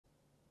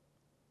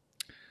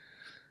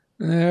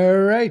All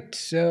right,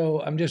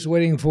 so I'm just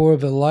waiting for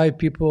the live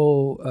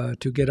people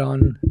to get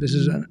on. This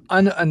is an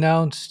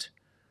unannounced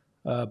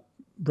uh,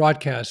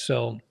 broadcast,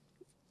 so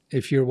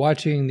if you're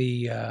watching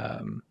the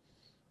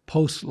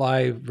post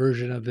live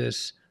version of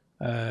this,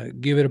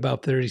 give it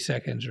about 30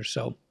 seconds or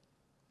so,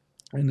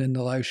 and then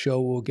the live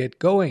show will get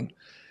going.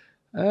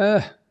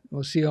 Uh,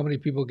 we'll see how many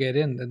people get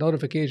in. The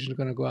notification is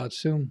going to go out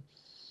soon.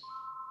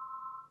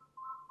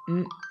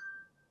 Who's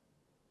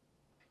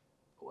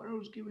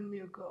giving me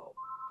a call?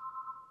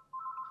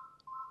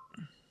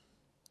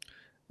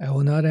 I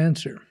will not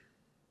answer.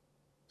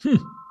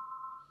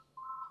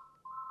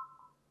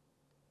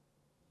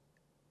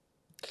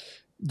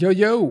 Yo,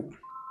 yo.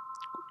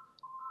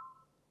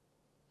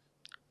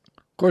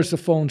 Of course, the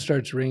phone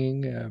starts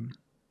ringing.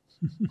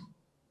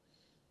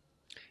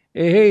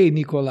 Hey,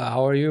 Nicola,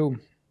 how are you?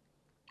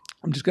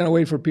 I'm just going to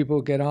wait for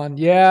people to get on.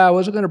 Yeah, I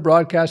wasn't going to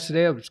broadcast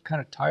today. I was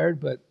kind of tired,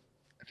 but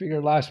I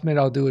figured last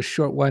minute I'll do a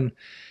short one.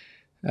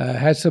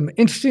 Had some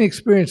interesting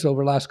experience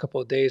over the last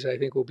couple of days I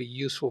think will be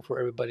useful for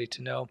everybody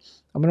to know.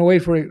 I'm going to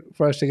wait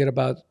for us to get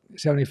about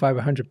 75,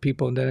 100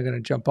 people, and then I'm going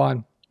to jump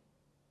on.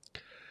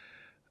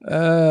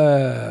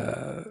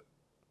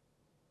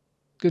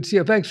 Good to see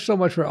you. Thanks so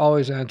much for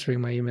always answering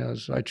my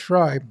emails. I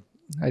try.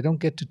 I don't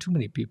get to too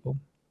many people.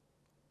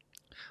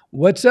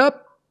 What's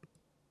up?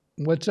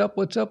 What's up?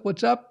 What's up?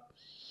 What's up?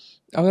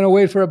 I'm going to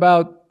wait for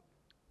about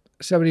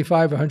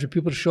 75, 100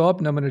 people to show up,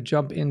 and I'm going to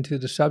jump into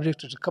the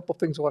subject. There's a couple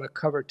things I want to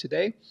cover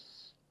today.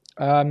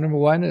 Number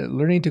one,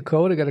 learning to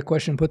code. I got a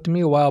question put to me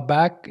a while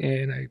back,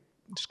 and I'm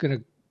just going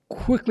to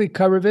quickly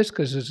cover this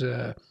because it's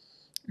a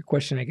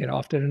question I get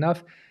often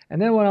enough.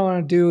 And then what I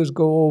want to do is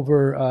go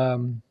over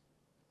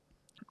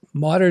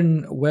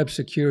modern web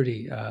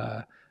security.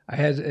 I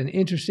had an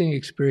interesting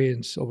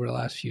experience over the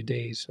last few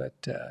days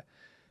that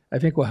I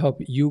think will help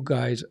you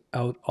guys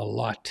out a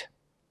lot.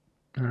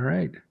 All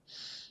right.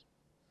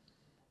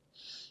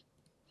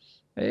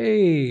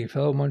 Hey,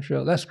 fellow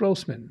Montreal. Les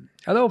Grossman.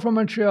 Hello from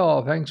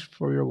Montreal. Thanks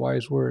for your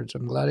wise words.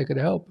 I'm glad I could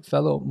help,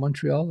 fellow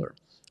Montrealer.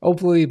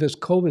 Hopefully this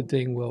COVID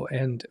thing will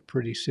end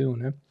pretty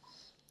soon.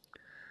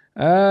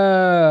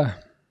 Can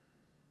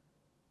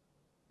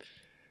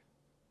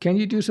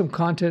you do some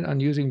content on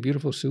using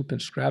Beautiful Soup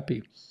and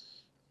Scrappy?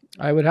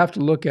 I would have to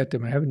look at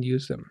them. I haven't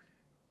used them.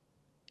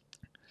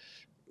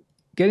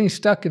 Getting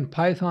stuck in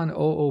Python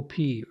OOP.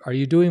 Are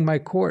you doing my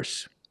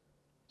course?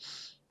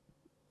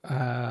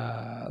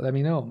 Let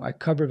me know. I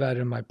cover that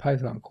in my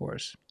Python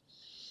course.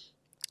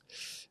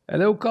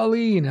 Hello,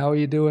 Colleen. How are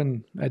you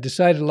doing? I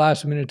decided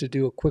last minute to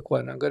do a quick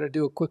one. I'm going to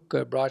do a quick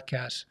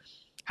broadcast.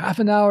 Half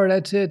an hour,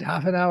 that's it.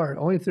 Half an hour.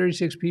 Only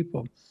 36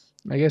 people.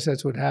 I guess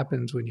that's what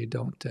happens when you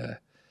don't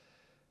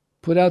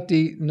put out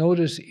the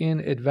notice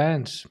in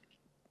advance.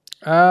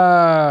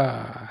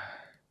 From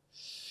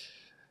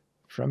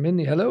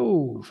India.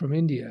 Hello, from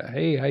India.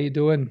 Hey, how you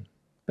doing?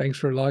 Thanks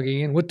for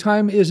logging in. What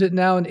time is it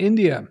now in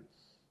India?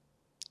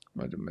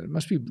 It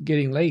must be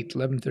getting late,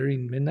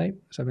 11:30 midnight,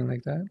 something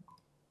like that.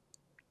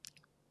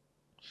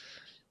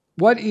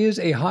 What is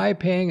a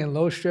high-paying and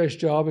low-stress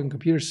job in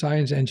computer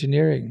science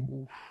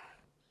engineering?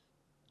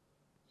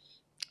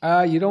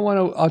 You don't want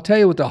to. I'll tell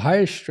you what the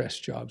highest stress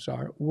jobs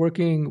are.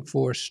 Working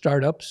for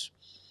startups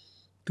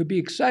could be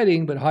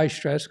exciting, but high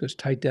stress because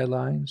tight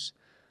deadlines.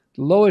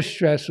 The lowest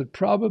stress would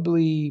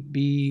probably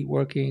be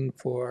working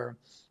for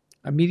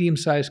a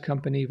medium-sized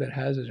company that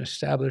has an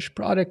established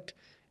product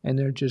and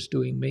they're just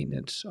doing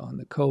maintenance on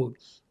the code.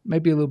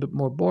 Might be a little bit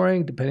more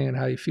boring depending on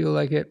how you feel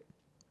like it.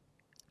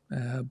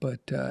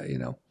 But you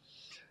know,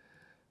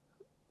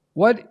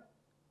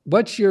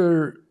 what's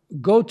your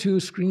go-to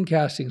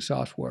screencasting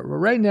software? Well,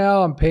 right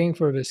now I'm paying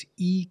for this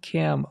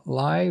Ecamm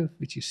Live,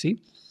 which you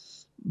see,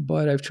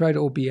 but I've tried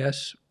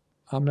OBS.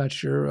 I'm not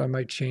sure. I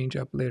might change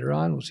up later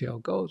on. We'll see how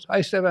it goes.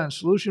 Hi, Stefan.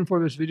 Solution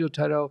for this video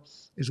title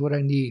is what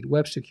I need.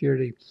 Web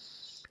security.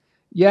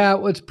 Yeah,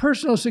 well, it's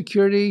personal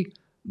security,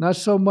 not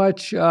so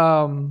much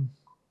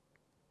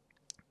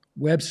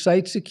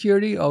website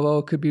security, although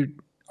it could be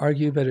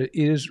argued that it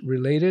is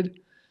related.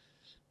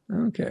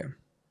 Okay.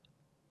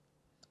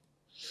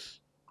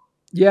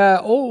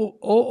 Yeah,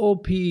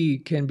 OOP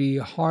can be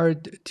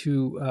hard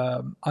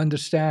to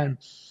understand.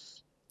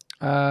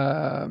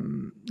 Yeah,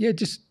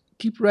 just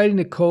keep writing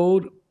the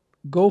code,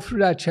 go through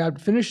that chapter,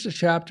 finish the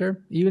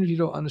chapter, even if you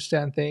don't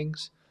understand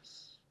things.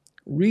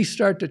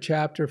 Restart the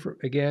chapter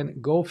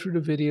again, go through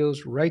the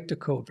videos, write the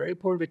code. Very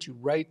important that you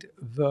write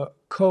the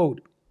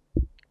code.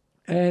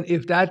 And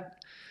if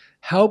that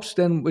helps,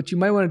 then what you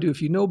might want to do,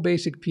 if you know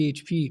basic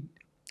PHP,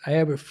 I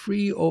have a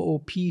free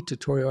OOP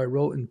tutorial I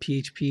wrote in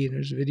PHP, and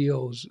there's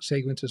videos,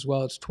 segments as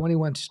well. It's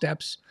 21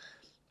 steps.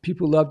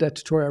 People love that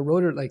tutorial. I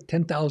wrote it like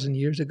 10,000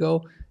 years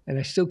ago, and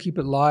I still keep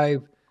it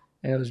live,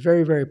 and it was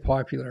very, very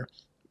popular.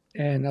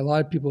 And a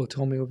lot of people have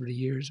told me over the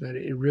years that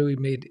it really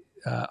made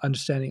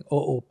understanding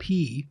OOP,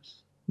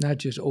 not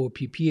just OOP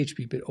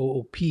PHP, but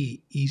OOP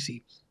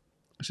easy.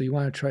 So you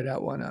want to try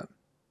that one out.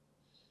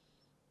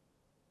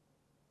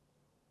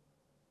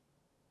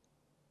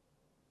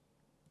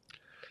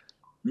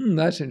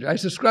 That's interesting. I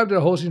subscribe to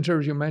the hosting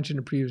service you mentioned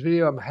in the previous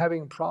video. I'm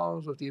having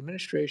problems with the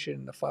administration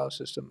and the file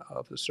system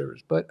of the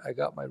service, but I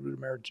got my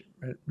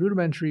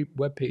rudimentary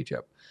web page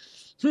up.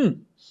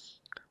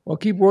 Well,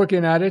 keep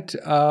working at it.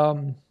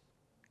 I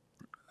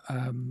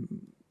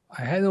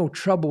had no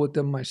trouble with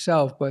them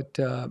myself, but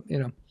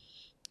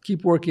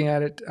keep working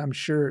at it. I'm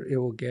sure it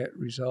will get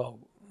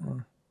resolved.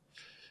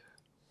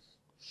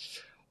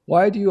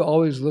 Why do you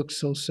always look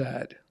so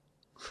sad?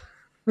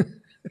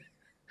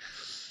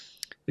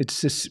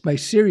 It's my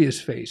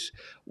serious face.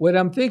 When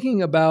I'm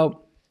thinking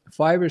about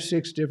 5 or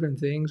 6 different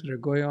things that are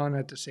going on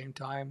at the same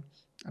time,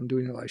 I'm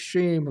doing a live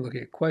stream, I'm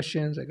looking at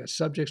questions, I got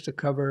subjects to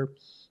cover,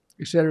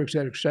 et cetera, et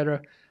cetera, et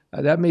cetera.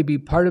 That may be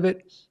part of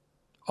it.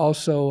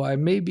 Also, I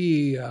may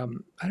be, I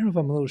don't know if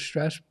I'm a little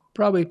stressed.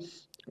 Probably,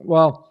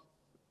 well,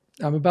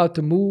 I'm about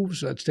to move,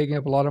 so it's taking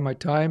up a lot of my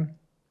time.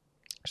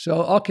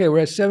 So, okay, we're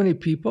at 70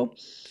 people,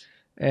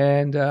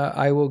 and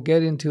I will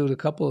get into a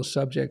couple of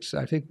subjects.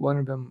 I think one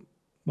of them,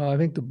 well, I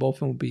think both of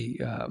them will be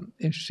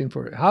interesting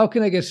for it. How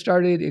can I get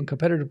started in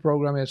competitive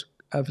programming as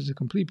a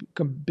complete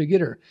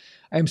beginner?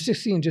 I am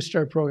 16 and just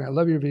started programming. I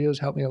love your videos.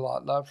 Help me a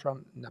lot. Love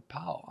from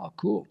Nepal. Oh,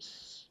 cool.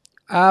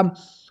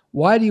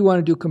 Why do you want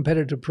to do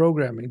competitive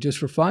programming? Just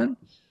for fun?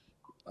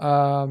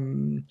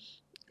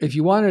 If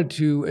you wanted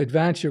to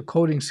advance your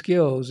coding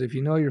skills, if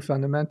you know your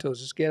fundamentals,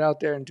 just get out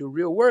there and do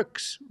real work,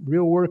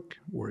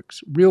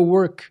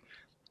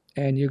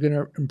 and you're going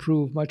to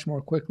improve much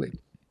more quickly.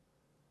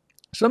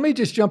 So let me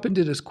just jump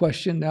into this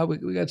question. Now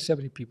we got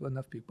 70 people,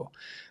 enough people.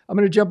 I'm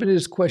going to jump into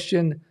this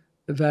question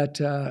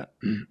that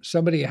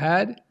somebody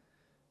had,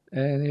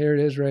 and here it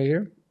is right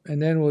here.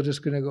 And then we're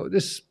just going to go.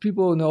 This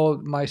people know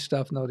my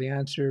stuff, know the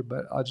answer,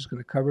 but I'm just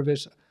going to cover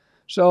this.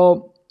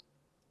 So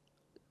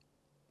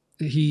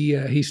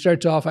he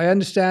starts off. I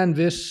understand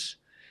this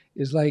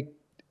is like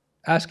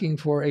asking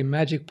for a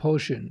magic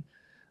potion.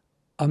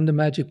 I'm the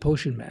magic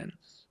potion man.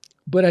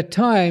 But at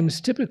times,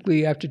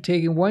 typically after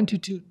taking 1 to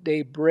 2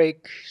 day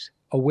breaks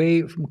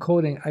away from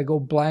coding, I go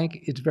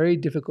blank. It's very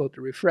difficult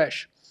to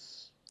refresh.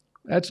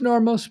 That's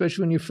normal,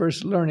 especially when you're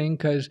first learning,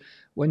 because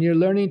when you're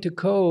learning to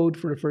code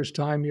for the first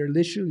time, you're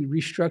literally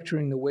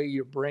restructuring the way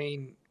your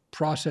brain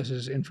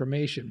processes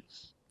information.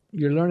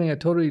 You're learning a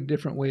totally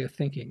different way of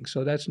thinking,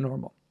 so that's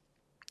normal.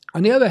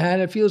 On the other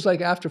hand, it feels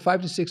like after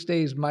 5 to 6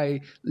 days,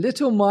 my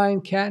little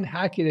mind can't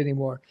hack it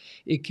anymore.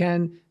 It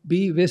can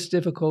be this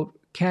difficult.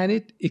 Can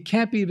it? It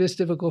can't be this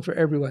difficult for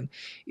everyone.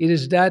 It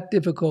is that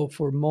difficult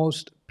for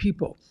most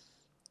people.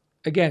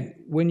 Again,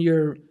 when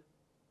you're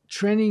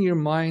training your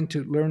mind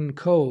to learn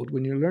code,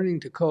 when you're learning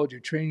to code, you're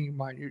training your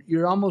mind.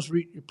 You're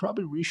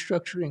probably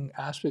restructuring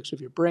aspects of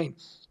your brain.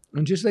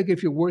 And just like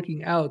if you're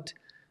working out,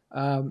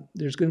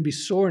 there's going to be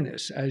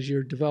soreness as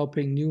you're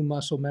developing new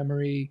muscle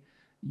memory.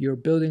 You're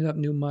building up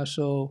new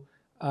muscle.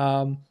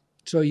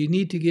 So you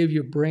need to give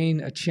your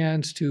brain a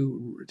chance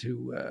to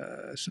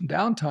some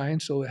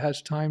downtime, so it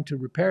has time to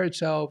repair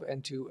itself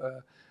and to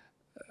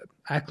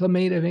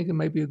acclimate. I think it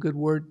might be a good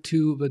word,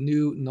 to the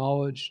new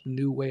knowledge, the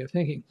new way of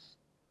thinking.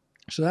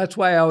 So that's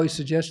why I always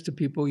suggest to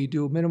people you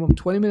do a minimum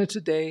 20 minutes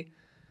a day,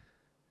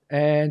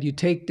 and you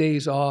take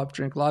days off,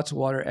 drink lots of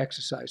water,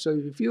 exercise. So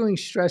if you're feeling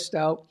stressed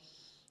out,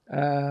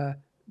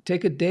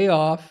 take a day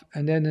off,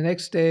 and then the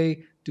next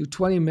day do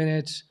 20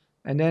 minutes.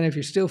 And then if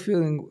you're still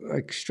feeling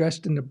like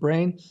stressed in the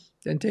brain,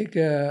 then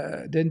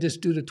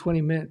just do the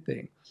 20-minute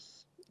thing.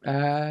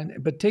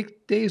 But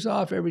take days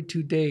off every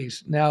 2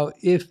 days. Now,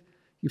 if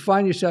you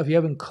find yourself you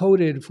haven't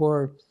coded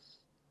for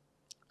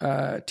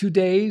 2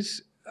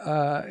 days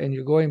and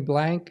you're going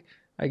blank,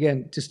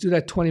 again, just do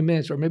that 20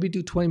 minutes, or maybe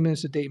do 20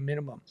 minutes a day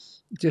minimum,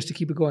 just to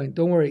keep it going.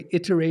 Don't worry.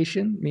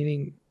 Iteration,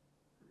 meaning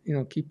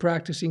keep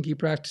practicing.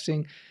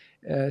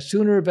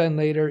 Sooner than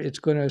later, it's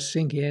going to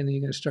sink in, and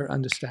you're going to start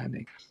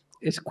understanding.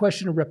 It's a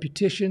question of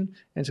repetition,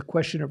 and it's a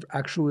question of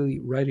actually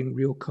writing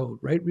real code.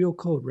 Write real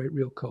code,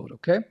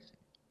 okay?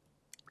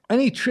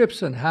 Any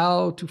tips on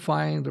how to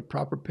find the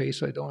proper pace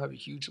so I don't have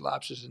huge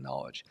lapses in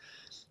knowledge?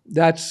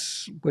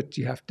 That's what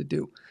you have to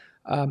do.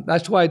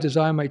 That's why I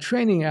designed my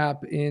training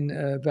app in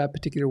that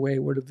particular way,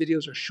 where the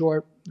videos are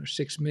short. They're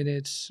 6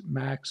 minutes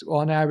max. Well,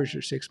 on average,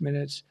 they're 6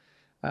 minutes.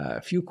 A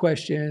few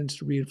questions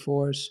to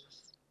reinforce.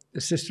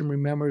 The system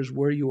remembers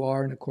where you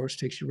are, and of course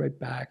takes you right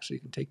back so you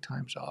can take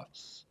times off.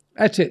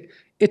 That's it.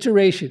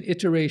 Iteration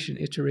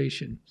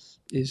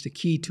is the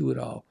key to it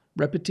all.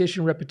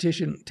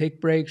 Repetition, take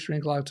breaks,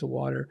 drink lots of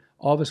water,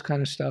 all this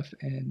kind of stuff,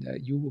 and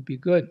you will be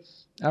good.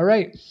 All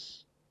right.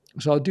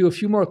 So I'll do a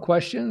few more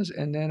questions,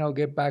 and then I'll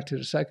get back to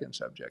the second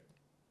subject.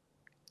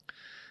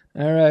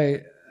 All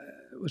right.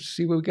 Let's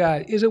see what we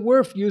got. Is it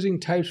worth using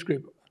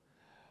TypeScript?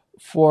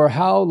 For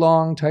how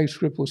long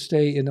TypeScript will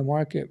stay in the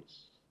market?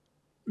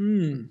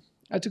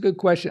 That's a good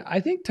question. I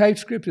think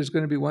TypeScript is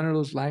going to be one of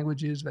those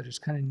languages that is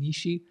kind of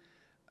nichey.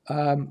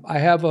 I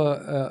have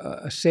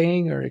a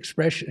saying or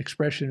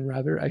expression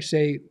rather. I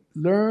say,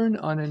 learn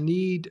on a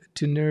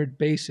need-to-nerd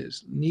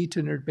basis.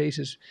 Need-to-nerd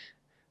basis.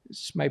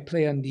 This might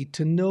play on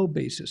need-to-know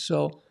basis.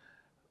 So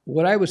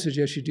what I would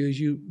suggest you do is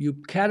you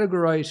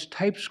categorize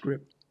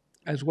TypeScript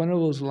as one of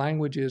those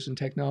languages and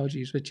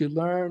technologies that you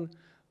learn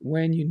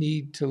when you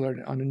need to learn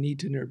it on a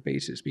need-to-know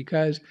basis,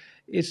 because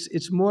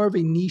it's more of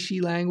a niche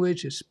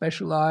language, it's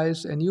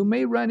specialized, and you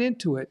may run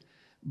into it,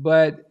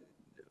 but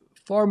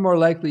far more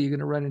likely you're going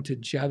to run into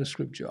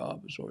JavaScript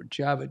jobs or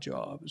Java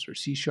jobs or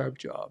C#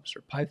 jobs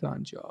or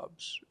Python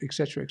jobs, et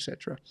cetera, et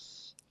cetera.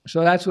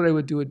 So that's what I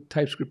would do with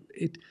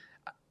TypeScript.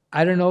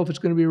 I don't know if it's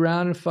going to be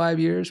around in 5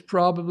 years,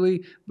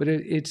 probably, but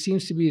it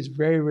seems to be it's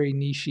very, very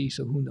niche-y,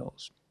 so who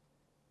knows.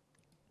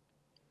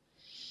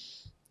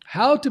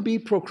 How to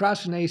beat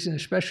procrastination,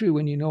 especially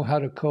when you know how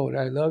to code.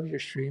 I love your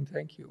stream.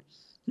 Thank you.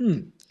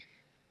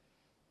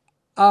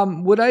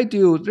 What I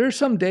do, there's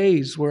some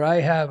days where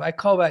I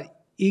call that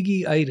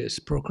Iggy-itis.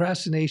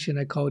 Procrastination,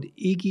 I call it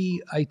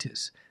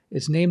Iggy-itis.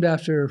 It's named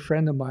after a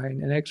friend of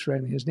mine, an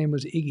ex-friend. His name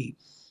was Iggy,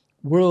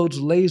 world's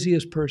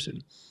laziest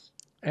person.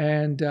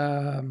 But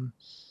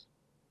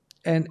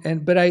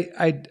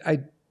I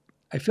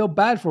feel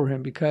bad for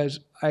him because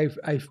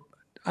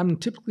I'm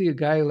typically a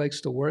guy who likes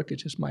to work.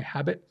 It's just my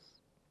habit.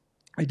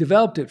 I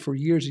developed it for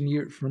years and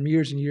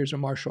years of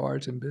martial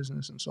arts and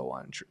business and so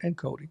on, and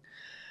coding.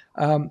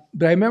 But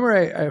I remember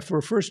I for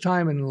the first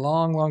time in a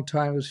long, long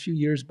time, it was a few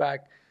years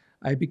back,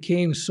 I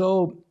became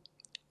so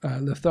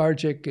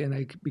lethargic and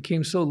I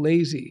became so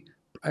lazy.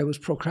 I was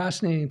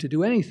procrastinating to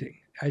do anything.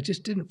 I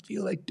just didn't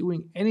feel like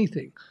doing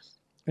anything.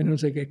 And it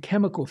was like a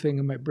chemical thing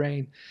in my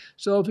brain.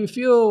 So if you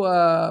feel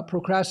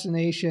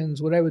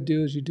procrastinations, what I would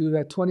do is you do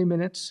that 20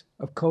 minutes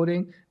of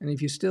coding. And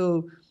if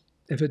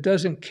it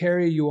doesn't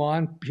carry you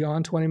on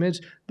beyond 20 minutes,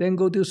 then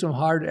go do some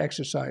hard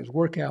exercise,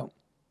 work out,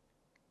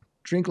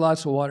 drink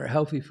lots of water,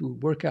 healthy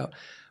food, work out.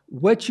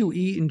 What you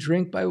eat and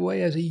drink, by the way,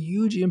 has a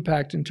huge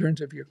impact in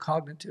terms of your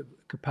cognitive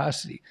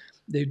capacity.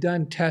 They've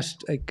done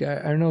tests, like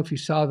I don't know if you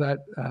saw that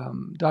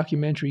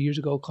documentary years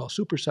ago called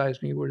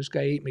Supersize Me, where this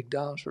guy ate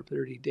McDonald's for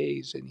 30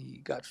 days and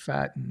he got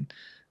fat and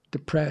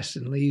depressed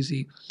and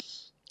lazy.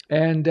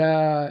 And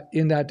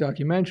in that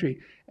documentary,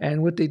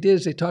 and what they did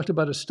is they talked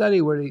about a study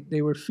where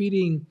they were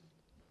feeding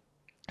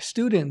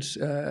students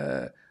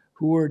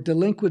who were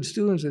delinquent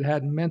students that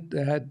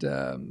had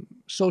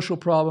social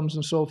problems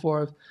and so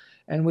forth.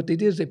 And what they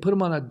did is they put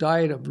them on a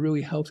diet of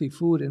really healthy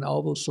food, and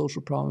all those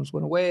social problems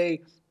went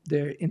away.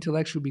 Their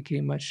intellectual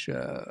became much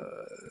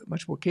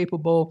more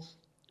capable.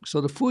 So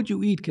the food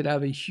you eat could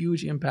have a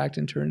huge impact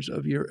in terms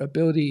of your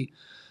ability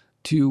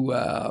to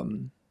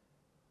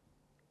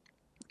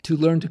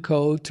learn to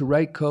code, to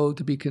write code,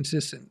 to be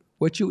consistent.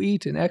 What you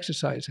eat and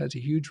exercise has a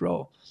huge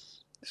role.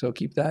 So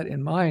keep that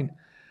in mind.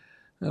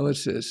 Now,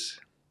 what's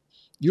this?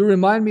 You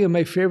remind me of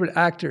my favorite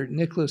actor,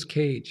 Nicolas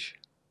Cage.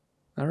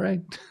 All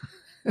right.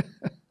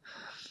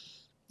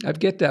 I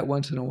get that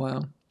once in a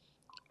while.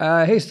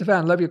 Hey,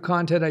 Stefan, love your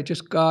content. I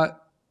just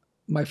got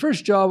my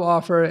first job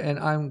offer, and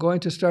I'm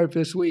going to start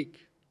this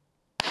week.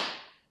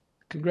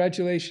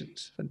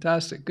 Congratulations.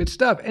 Fantastic. Good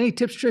stuff. Any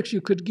tips, tricks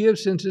you could give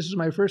since this is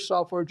my first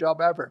software job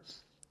ever?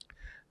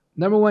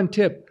 Number one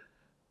tip,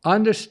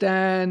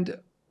 understand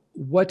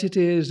what it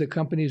is the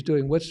company is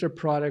doing. What's their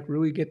product?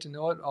 Really get to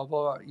know it.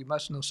 Although you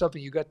must know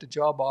something, you got the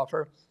job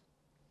offer.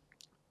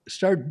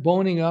 Start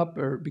boning up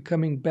or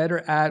becoming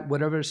better at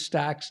whatever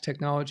stacks,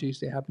 technologies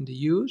they happen to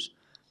use.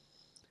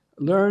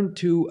 Learn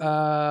to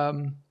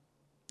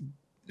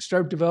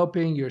start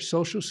developing your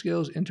social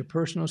skills,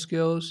 interpersonal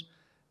skills,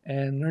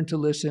 and learn to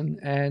listen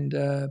and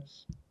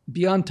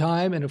be on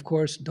time. And of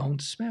course,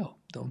 don't smell.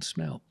 Don't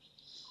smell.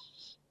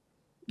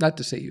 Not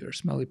to say you're a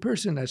smelly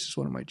person. That's just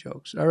one of my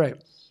jokes. All right.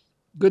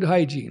 Good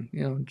hygiene.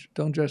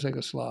 Don't dress like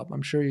a slob.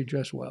 I'm sure you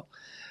dress well.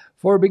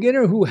 For a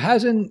beginner who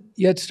hasn't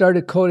yet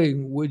started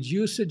coding, would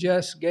you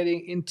suggest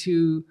getting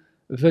into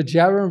the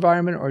Java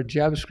environment or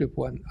JavaScript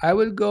one? I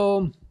would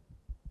go,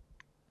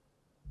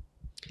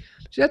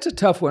 see, that's a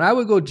tough one. I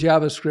would go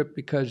JavaScript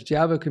because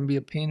Java can be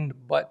a pain in the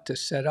butt to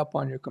set up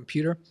on your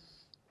computer.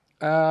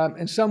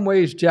 In some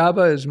ways,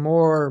 Java is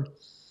more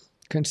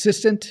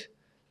consistent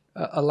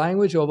a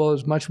language, although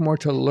there's much more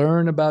to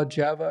learn about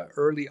Java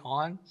early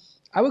on.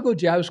 I would go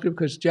JavaScript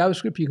because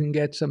JavaScript, you can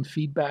get some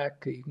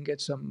feedback, you can get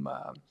some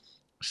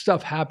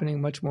stuff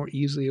happening much more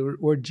easily,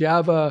 or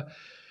Java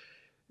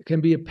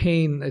can be a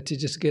pain to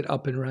just get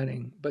up and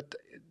running. But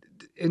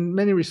in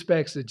many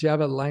respects, the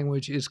Java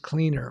language is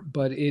cleaner,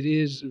 but it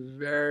is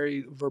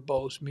very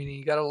verbose, meaning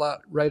you got to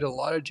write a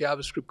lot of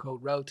JavaScript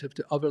code relative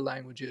to other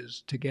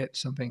languages to get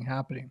something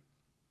happening.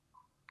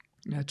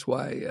 That's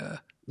why,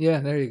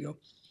 yeah, there you go.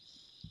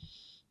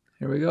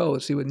 Here we go.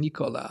 Let's see what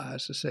Nicola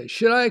has to say.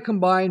 Should I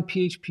combine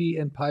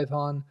PHP and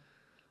Python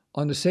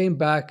on the same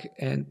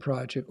back-end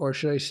project, or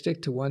should I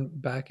stick to one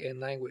back-end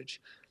language?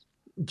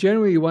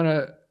 Generally, you want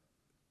to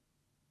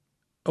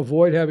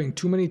avoid having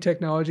too many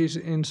technologies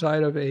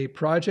inside of a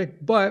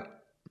project,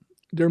 but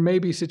there may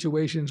be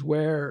situations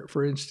where,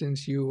 for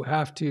instance,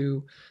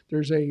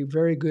 there's a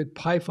very good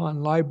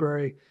Python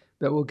library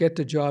that will get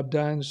the job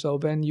done. So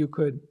then you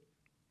could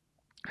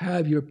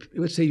have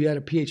let's say you had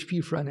a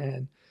PHP front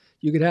end.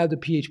 You could have the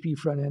PHP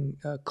front end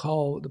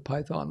call the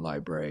Python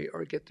library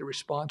or get the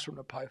response from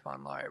the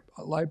Python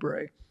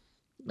library.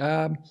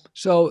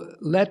 So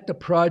let the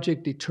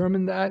project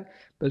determine that.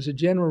 But as a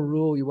general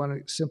rule, you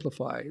want to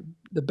simplify.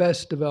 The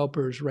best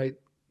developers write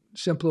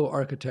simple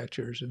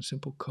architectures and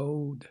simple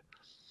code.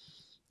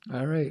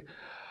 All right.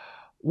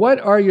 What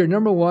are your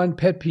number one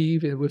pet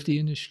peeve with the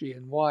industry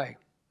and why?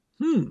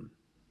 Hmm.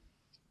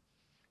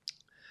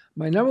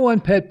 My number one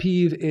pet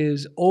peeve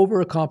is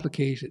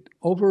overcomplication,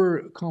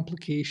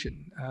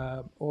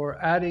 or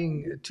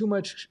adding too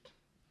much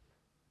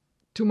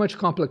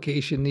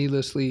complication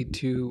needlessly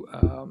to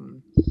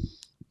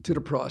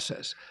the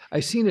process.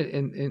 I've seen it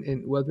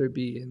in whether it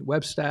be in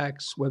web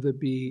stacks, whether it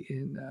be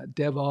in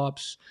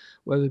DevOps,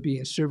 whether it be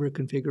in server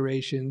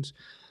configurations.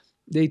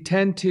 They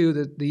tend to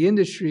the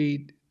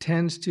industry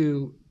tends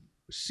to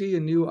see a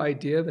new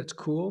idea that's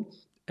cool,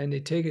 and they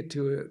take it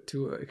to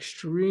an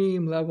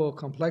extreme level of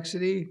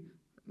complexity.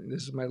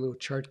 This is my little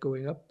chart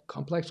going up,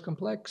 complex,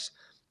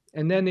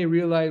 and then they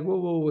realize,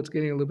 whoa, it's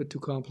getting a little bit too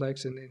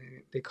complex, and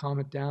they calm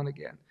it down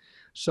again.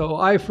 So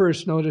I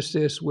first noticed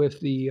this with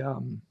the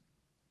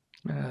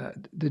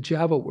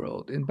Java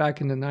world. And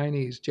back in the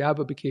 90s,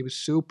 Java became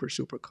super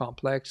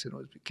complex, and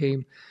it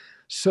became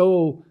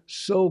so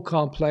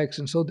complex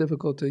and so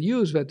difficult to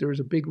use that there was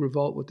a big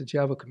revolt with the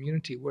Java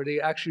community where they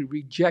actually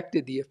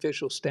rejected the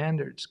official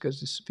standards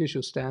because the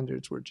official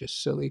standards were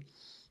just silly.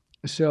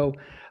 So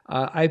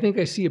I think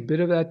I see a bit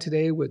of that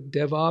today with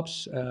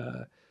DevOps,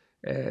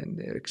 and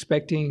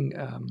expecting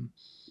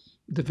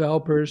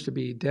developers to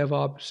be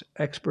DevOps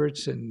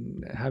experts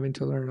and having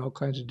to learn all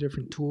kinds of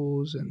different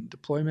tools and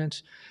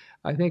deployments.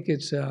 I think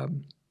it's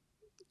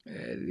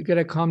you got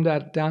to calm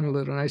that down a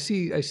little, and I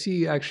see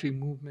actually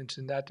movements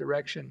in that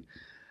direction.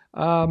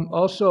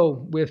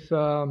 Also, with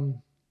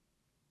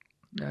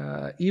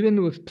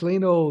even with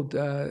plain old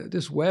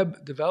this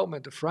web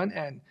development, the front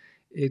end,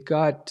 it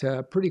got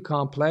pretty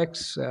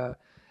complex.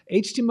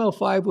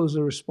 HTML5 was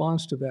a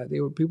response to that.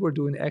 People were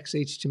doing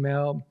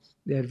XHTML.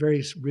 They had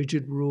very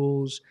rigid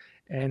rules,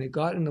 and it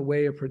got in the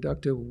way of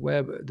productive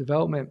web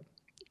development.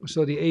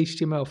 So the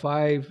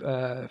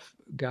HTML5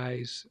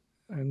 guys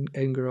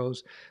and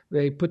girls,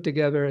 they put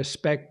together a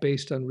spec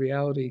based on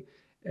reality,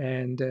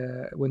 and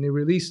when they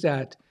released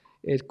that,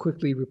 it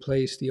quickly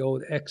replaced the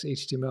old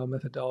XHTML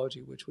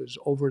methodology, which was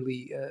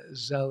overly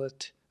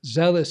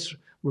zealous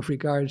with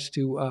regards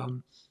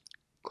to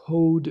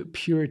code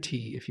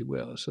purity, if you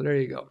will. So there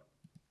you go.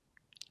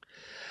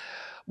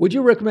 Would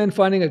you recommend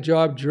finding a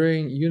job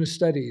during uni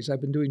studies?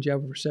 I've been doing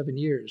Java for 7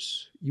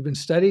 years. You've been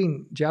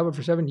studying Java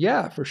for 7?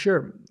 Yeah, for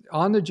sure.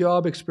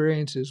 On-the-job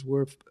experiences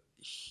were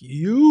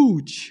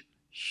huge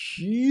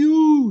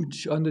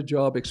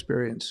on-the-job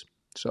experience.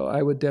 So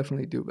I would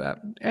definitely do that.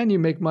 And you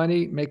make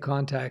money, make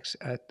contacts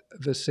at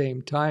the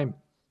same time.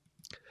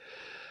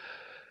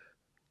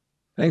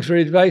 Thanks for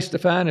the advice,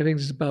 Stefan. I think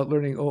this is about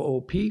learning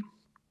OOP.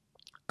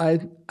 I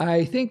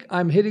think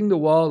I'm hitting the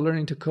wall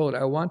learning to code.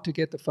 I want to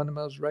get the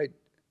fundamentals right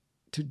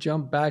to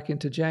jump back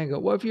into Django.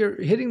 Well, if you're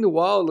hitting the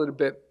wall a little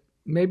bit,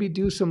 maybe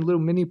do some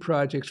little mini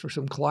projects for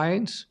some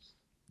clients.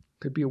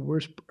 Could be a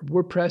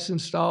WordPress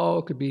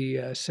install. Could be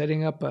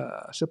setting up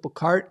a simple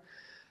cart.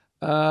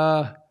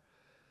 Yeah,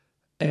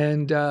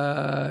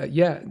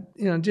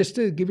 just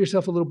to give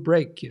yourself a little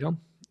break.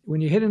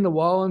 When you're hitting the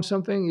wall on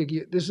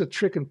something, this is a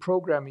trick in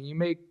programming.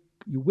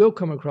 You will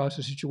come across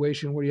a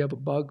situation where you have a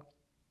bug,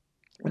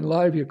 and a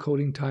lot of your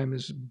coding time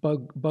is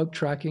bug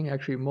tracking.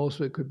 Actually, most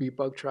of it could be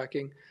bug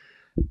tracking.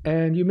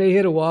 And you may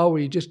hit a wall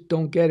where you just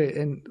don't get it.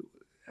 And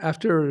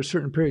after a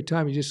certain period of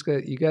time, you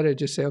got to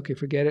just say, okay,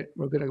 forget it.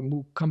 We're going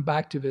to come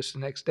back to this the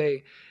next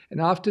day. And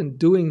often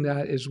doing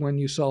that is when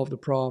you solve the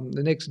problem.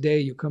 The next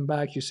day you come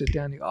back, you sit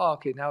down, and you go, oh,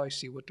 okay, now I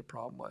see what the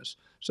problem was.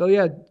 So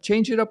yeah,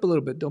 change it up a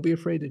little bit. Don't be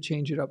afraid to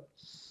change it up.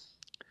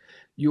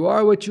 You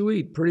are what you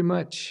eat, pretty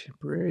much.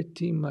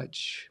 Pretty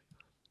much.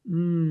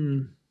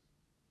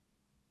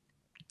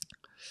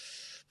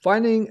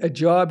 Finding a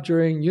job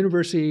during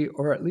university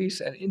or at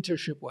least an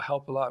internship will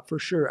help a lot, for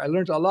sure. I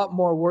learned a lot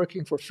more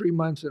working for 3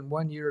 months than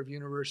 1 year of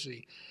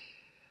university.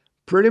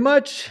 Pretty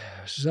much,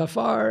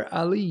 Zafar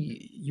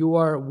Ali, you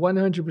are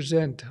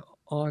 100%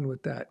 on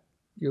with that.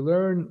 You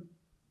learn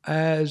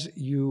as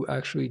you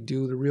actually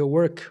do the real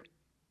work.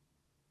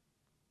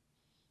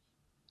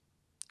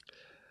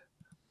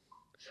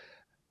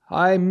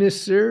 Hi,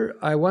 mister.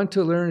 I want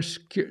to learn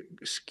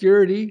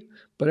security,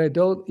 but I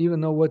don't even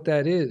know what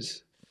that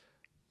is.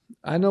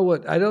 I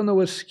don't know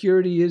what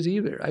security is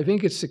either. I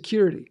think it's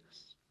security.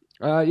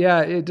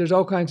 There's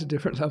all kinds of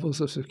different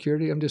levels of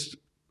security. I'm just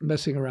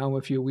messing around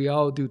with you. We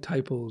all do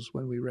typos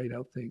when we write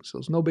out things, so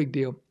it's no big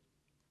deal.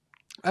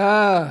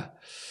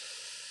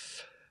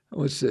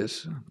 What's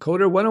this?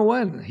 Coder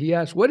 101. He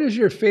asked, what is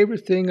your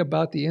favorite thing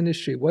about the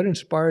industry? What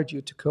inspired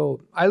you to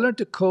code? I learned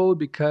to code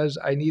because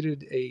I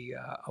needed a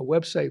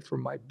website for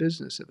my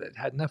business. It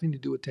had nothing to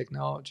do with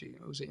technology.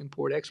 It was an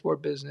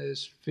import-export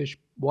business, fish,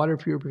 water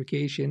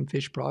purification,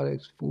 fish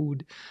products,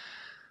 food.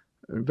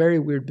 A very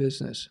weird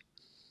business.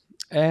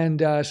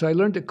 And so I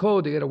learned to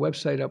code to get a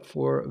website up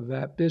for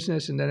that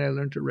business. And then I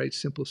learned to write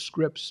simple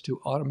scripts to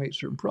automate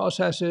certain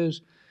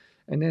processes.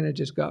 And then it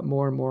just got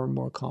more and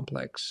more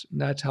complex. And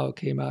that's how it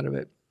came out of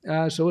it.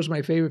 So is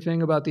my favorite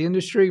thing about the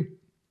industry,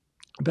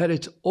 that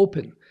it's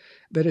open,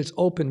 that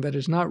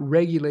it's not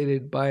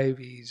regulated by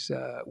these,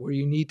 where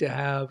you need to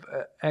have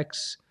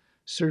X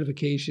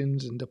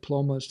certifications and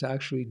diplomas to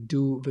actually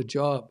do the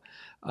job.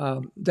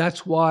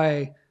 That's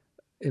why,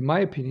 in my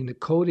opinion, the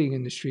coding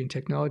industry and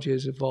technology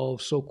has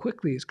evolved so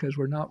quickly, is because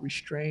we're not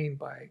restrained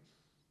by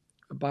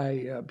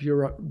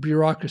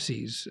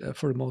bureaucracies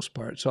for the most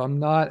part. So I'm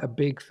not a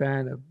big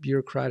fan of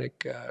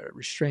bureaucratic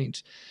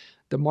restraints.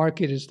 The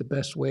market is the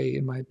best way,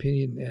 in my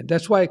opinion, and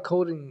that's why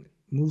coding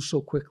moves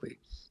so quickly,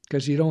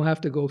 because you don't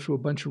have to go through a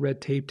bunch of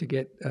red tape to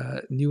get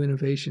new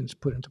innovations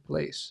put into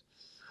place.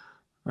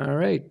 All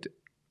right.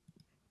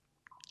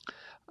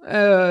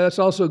 That's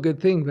also a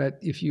good thing, that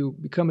if you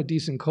become a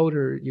decent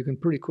coder, you can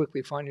pretty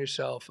quickly find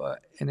yourself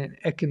in an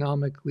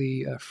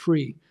economically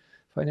free,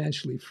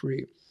 financially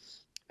free.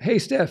 Hey,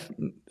 Steph,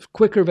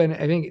 quicker than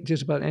I think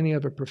just about any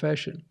other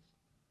profession.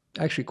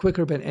 Actually,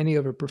 quicker than any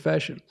other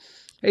profession.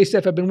 Hey,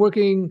 Steph, I've been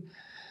working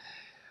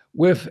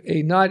with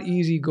a not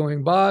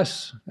easygoing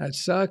boss. That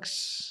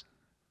sucks.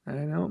 I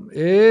know.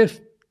 If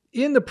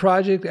in the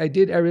project I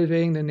did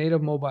everything, the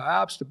native mobile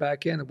apps, the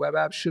back end, the web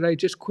apps, should I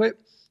just quit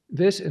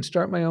this and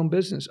start my own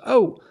business?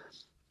 Oh,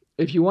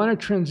 if you want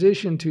to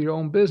transition to your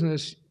own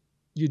business,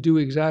 you do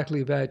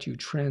exactly that. You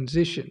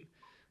transition.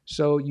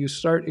 So you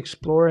start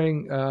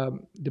exploring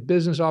the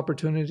business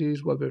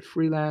opportunities, whether it's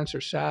freelance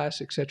or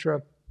SaaS,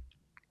 etc.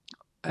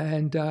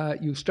 And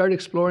you start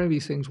exploring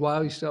these things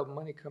while you still have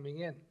money coming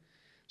in.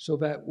 So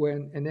that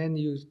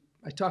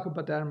I talk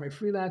about that in my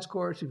freelance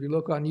course. If you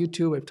look on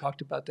YouTube, I've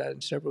talked about that in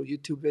several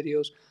YouTube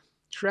videos.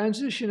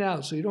 Transition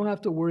out so you don't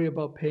have to worry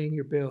about paying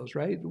your bills,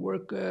 right?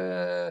 Work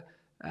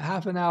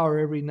half an hour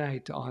every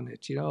night on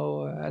it,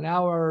 an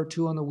hour or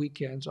two on the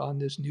weekends on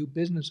this new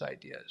business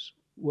ideas,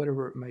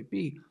 whatever it might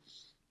be.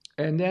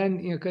 And then,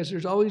 because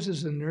there's always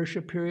this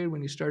inertia period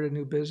when you start a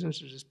new business,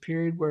 there's this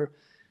period where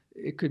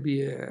it could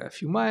be a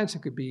few months,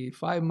 it could be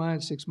 5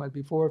 months, 6 months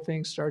before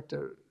things start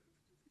to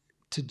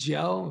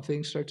gel and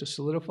things start to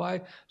solidify.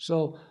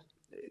 So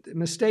the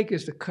mistake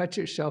is to cut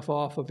yourself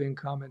off of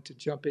income and to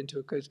jump into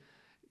it, because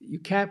you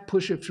can't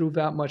push it through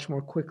that much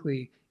more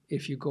quickly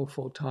if you go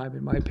full time,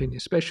 in my opinion,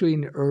 especially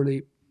in the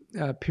early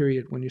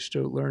period when you're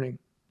still learning.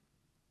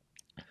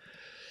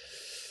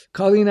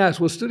 Colleen asks,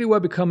 will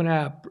StudioWeb become an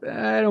app?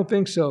 I don't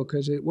think so,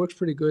 because it works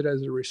pretty good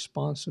as a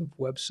responsive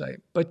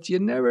website. But you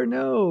never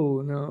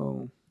know.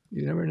 No,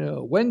 you never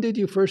know. When did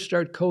you first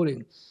start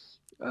coding?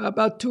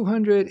 About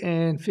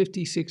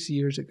 256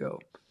 years ago.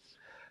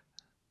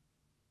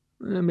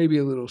 Maybe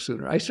a little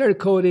sooner. I started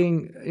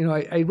coding,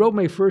 I wrote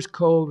my first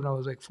code when I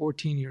was like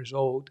 14 years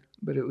old,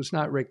 but it was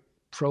not like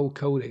pro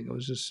coding. It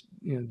was just,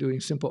 doing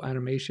simple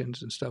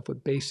animations and stuff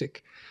with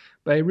BASIC.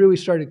 But I really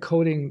started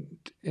coding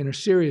in a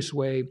serious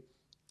way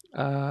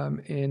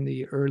in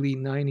the early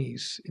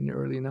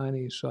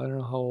 90s. So I don't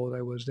know how old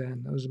I was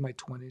then. I was in my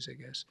 20s, I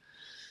guess.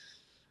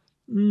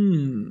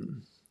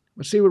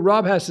 Let's see what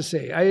Rob has to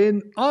say.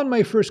 On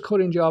my first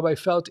coding job, I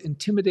felt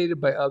intimidated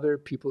by other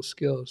people's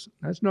skills.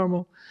 That's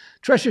normal.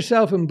 Trust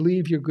yourself and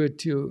believe you're good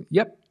too.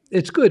 Yep,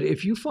 it's good.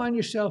 If you find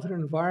yourself in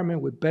an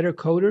environment with better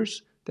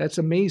coders, that's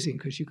amazing,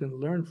 because you can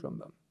learn from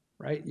them,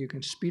 right? You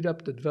can speed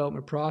up the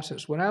development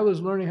process. When I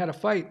was learning how to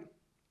fight,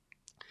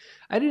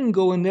 I didn't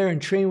go in there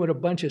and train with a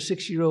bunch of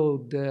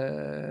 6-year-olds,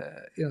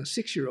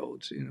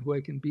 who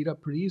I can beat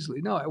up pretty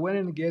easily. No, I went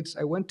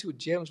to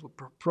gyms with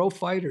pro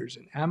fighters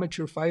and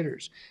amateur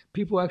fighters,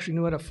 people who actually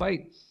knew how to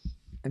fight.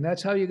 And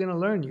that's how you're going to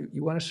learn.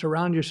 You want to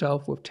surround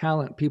yourself with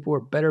talent, people who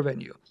are better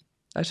than you.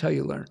 That's how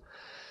you learn.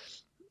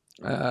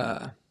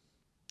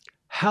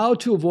 How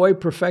to avoid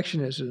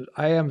perfectionism.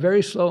 I am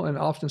very slow and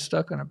often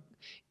stuck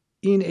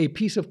in a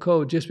piece of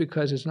code just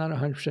because it's not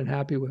 100%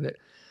 happy with it.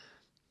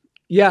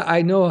 Yeah,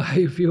 I know how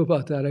you feel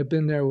about that. I've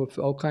been there with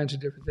all kinds of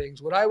different things.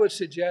 What I would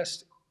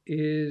suggest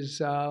is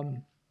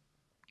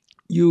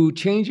you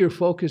change your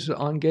focus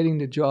on getting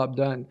the job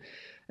done.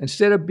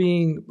 Instead of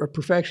being a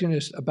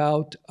perfectionist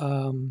about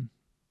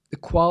the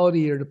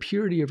quality or the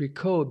purity of your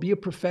code, be a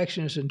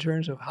perfectionist in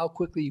terms of how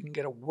quickly you can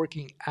get a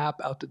working app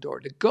out the door.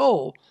 The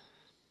goal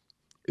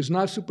is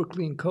not super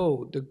clean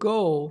code. The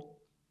goal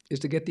is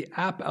to get the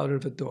app out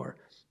of the door.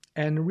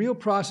 And the real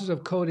process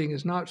of coding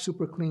is not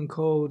super clean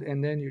code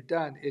and then you're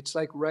done. It's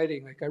like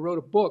writing. Like I wrote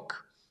a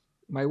book,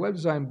 my web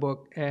design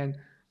book, and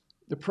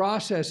the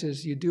process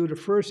is you do the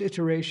first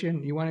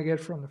iteration. You want to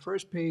get from the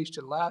first page to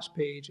the last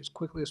page as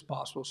quickly as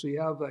possible. So you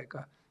have like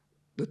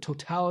the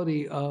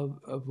totality of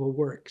the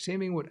work. Same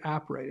thing with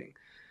app writing.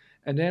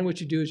 And then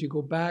what you do is you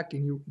go back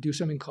and you do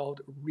something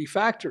called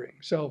refactoring.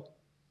 So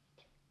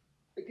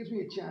it gives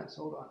me a chance.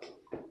 Hold on.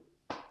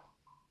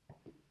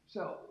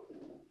 So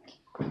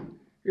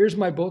here's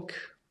my book.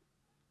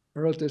 I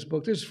wrote this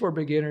book. This is for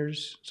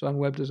beginners. It's on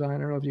web design. I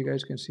don't know if you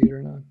guys can see it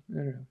or not. I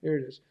don't know. Here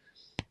it is.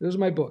 This is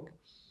my book.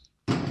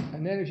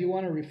 And then if you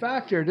want to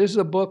refactor, this is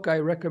a book I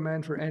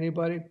recommend for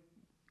anybody.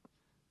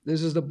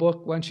 This is the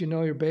book, once you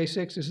know your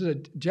basics. This is a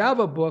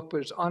Java book,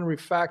 but it's on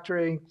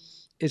refactoring.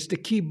 It's the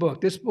key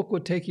book. This book will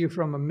take you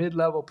from a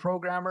mid-level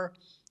programmer,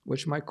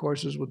 which my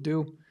courses will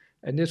do,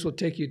 And this will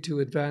take you to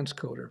Advanced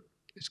Coder.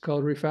 It's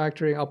called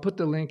Refactoring. I'll put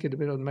the link in the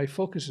middle. My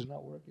focus is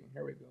not working.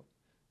 Here we go.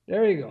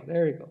 There you go.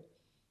 There you go.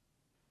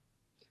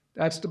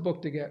 That's the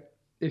book to get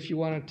if you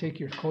want to take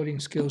your coding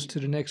skills to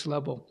the next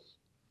level.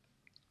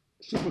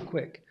 Super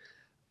quick.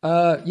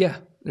 Yeah,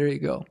 there you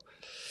go.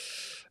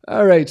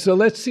 All right, so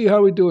let's see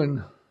how we're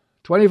doing.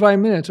 25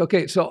 minutes.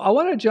 Okay, so I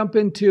want to jump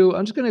into,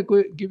 I'm just going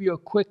to give you a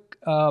quick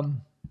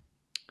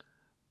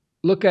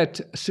look at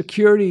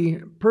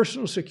security,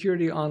 personal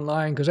security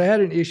online, because I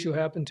had an issue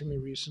happen to me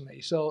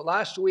recently. So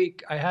last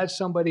week, I had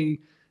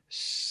somebody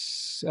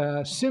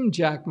SIM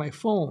jack my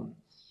phone.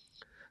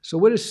 So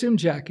what is SIM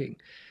jacking?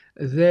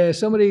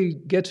 Somebody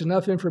gets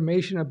enough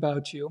information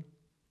about you,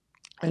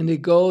 and they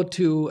go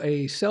to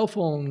a cell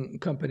phone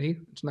company,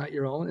 it's not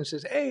your own, and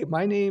says, hey,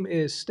 my name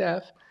is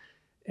Stef,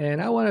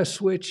 and I want to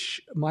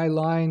switch my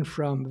line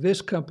from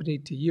this company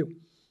to you.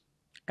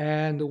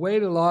 And the way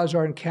the laws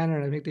are in Canada,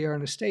 and I think they are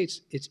in the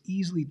States, it's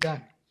easily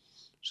done.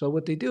 So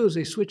what they do is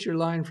they switch your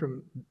line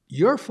from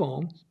your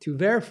phone to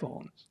their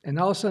phone, and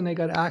all of a sudden they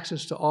got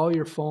access to all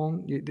your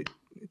phone.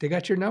 They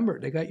got your number,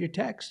 they got your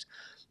text.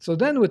 So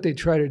then what they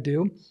try to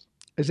do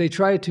is they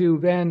try to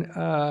then,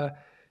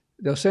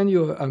 they'll send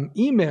you an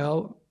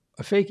email,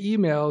 a fake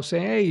email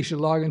saying, hey, you should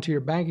log into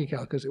your bank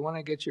account because they want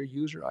to get your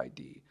user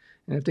ID.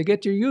 And if they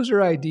get your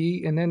user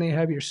ID and then they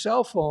have your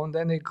cell phone,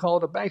 then they call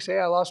the bank, say, hey,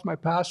 I lost my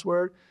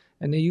password,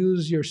 and they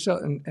use your cell,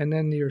 and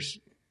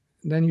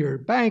then your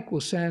bank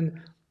will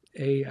send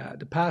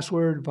the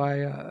password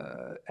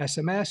via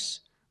SMS,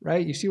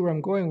 right? You see where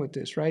I'm going with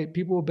this, right?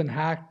 People who have been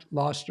hacked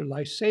lost their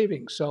life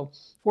savings. So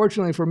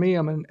fortunately for me,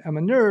 I'm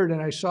a nerd,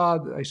 and I saw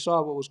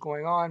what was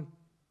going on.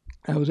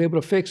 I was able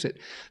to fix it.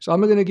 So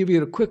I'm going to give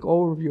you a quick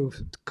overview of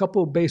a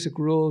couple of basic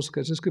rules,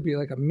 because this could be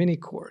like a mini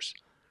course,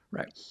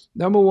 right?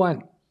 Number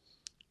one,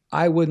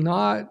 I would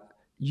not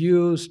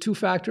use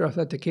two-factor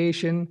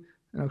authentication,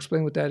 and I'll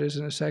explain what that is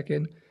in a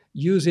second,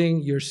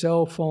 using your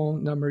cell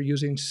phone number,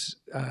 using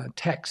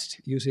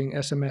text, using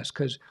SMS,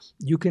 because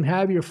you can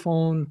have your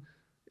phone,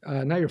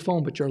 not your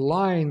phone, but your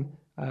line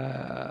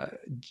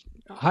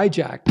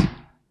hijacked,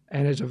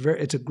 and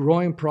it's a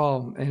growing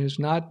problem, and it's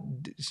not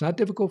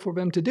difficult for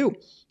them to do.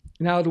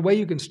 Now, the way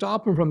you can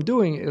stop them from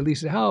doing it, at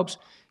least it helps,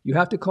 you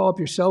have to call up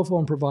your cell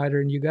phone provider,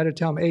 and you got to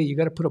tell them, hey, you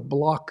got to put a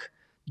block.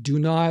 Do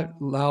not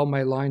allow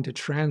my line to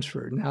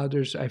transfer. Now,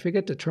 I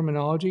forget the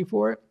terminology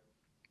for it,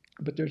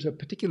 but there's a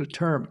particular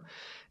term.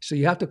 So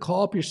you have to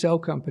call up your cell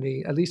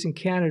company, at least in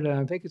Canada, and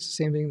I think it's the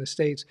same thing in the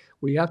States,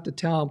 where you have to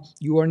tell them,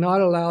 you are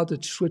not allowed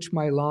to switch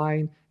my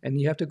line,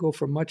 and you have to go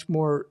for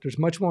there's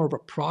much more of a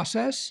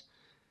process.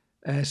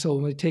 So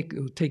it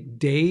will take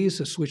days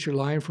to switch your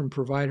line from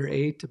provider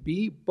A to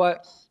B,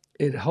 but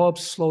it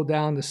helps slow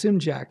down the SIM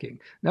jacking.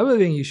 Another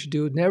thing you should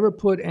do, never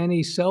put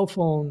any cell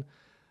phone,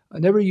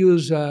 never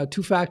use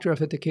two-factor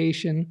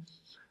authentication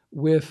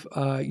with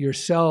your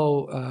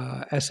cell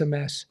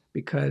SMS,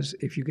 because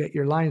if you get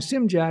your line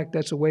SIM jacked,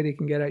 that's a way they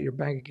can get at your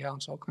bank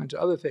accounts, all kinds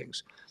of other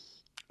things.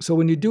 So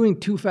when you're doing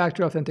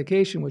two-factor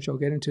authentication, which I'll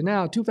get into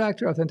now,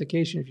 two-factor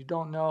authentication, if you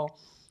don't know,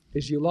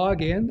 is you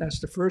log in, that's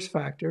the first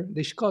factor.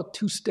 They should call it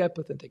two-step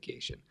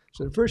authentication.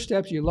 So the first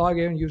step is you log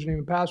in, username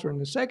and password,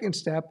 and the second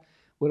step,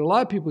 what a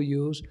lot of people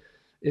use,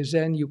 is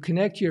then you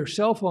connect your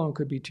cell phone, it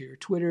could be to your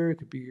Twitter, it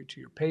could be to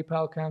your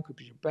PayPal account, it could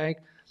be your bank.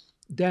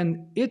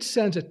 Then it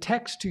sends a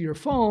text to your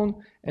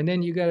phone, and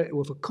then you got it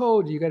with a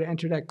code, you got to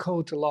enter that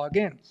code to log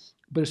in.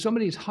 But if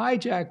somebody's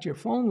hijacked your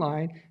phone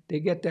line, they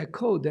get that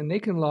code, then they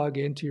can log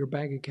into your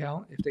bank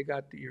account if they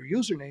got your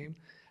username,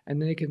 and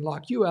then they can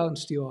lock you out and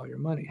steal all your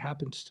money. It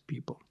happens to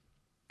people.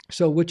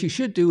 So what you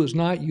should do is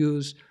not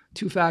use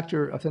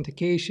two-factor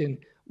authentication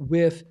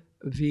with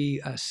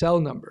the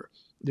cell number.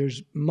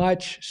 There's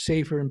much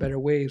safer and better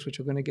ways, which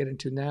we're going to get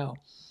into now.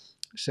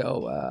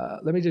 So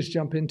let me just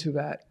jump into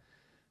that.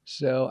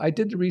 So I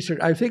did the research.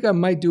 I think I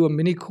might do a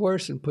mini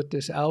course and put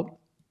this out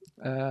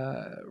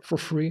for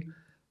free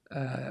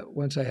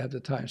once I have the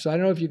time. So I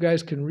don't know if you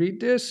guys can read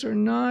this or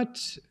not.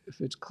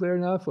 If it's clear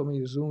enough, let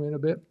me zoom in a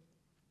bit.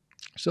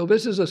 So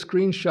this is a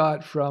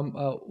screenshot from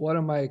one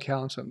of my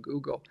accounts on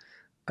Google.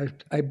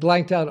 I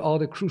blanked out all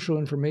the crucial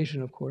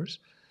information, of course.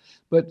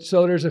 But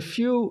so there's a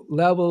few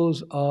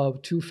levels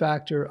of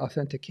two-factor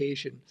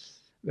authentication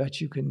that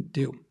you can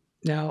do.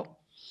 Now,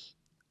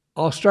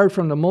 I'll start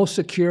from the most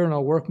secure and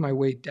I'll work my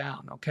way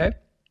down, okay?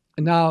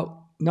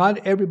 Now,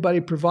 not everybody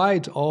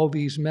provides all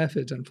these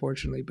methods,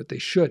 unfortunately, but they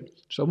should.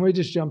 So let me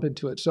just jump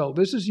into it. So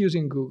this is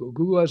using Google.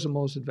 Google has the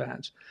most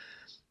advanced.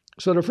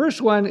 So the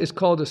first one is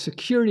called a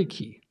security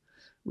key,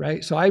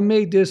 right? So I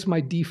made this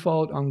my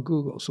default on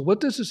Google. So what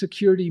does a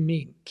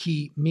security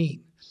key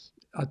mean?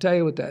 I'll tell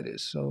you what that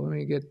is. So let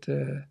me get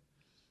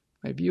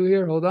my view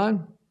here. Hold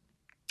on.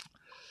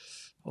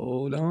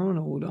 Hold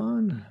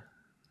on.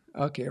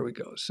 Okay, here we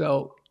go.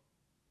 So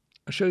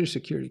I'll show you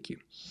security key.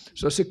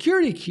 So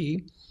security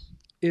key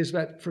is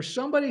that for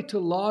somebody to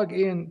log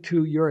in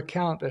to your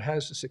account that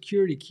has a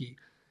security key,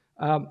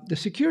 the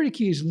security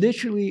key is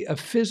literally a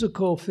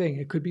physical thing.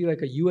 It could be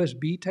like a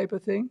USB type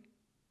of thing.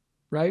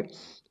 right?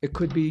 It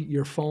could be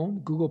your phone.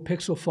 Google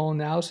Pixel phone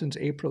now, since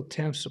April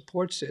 10th,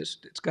 supports this.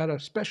 It's got a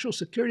special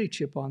security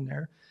chip on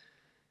there,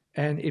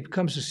 and it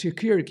becomes a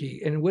security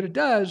key. And what it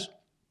does,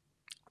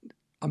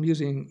 I'm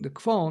using the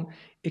phone,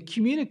 it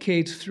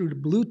communicates through the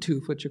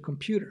Bluetooth with your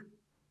computer.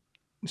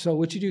 So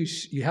what you do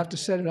is you have to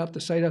set it up.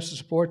 The site has to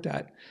support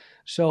that.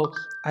 So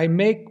I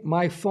make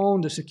my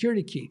phone the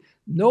security key.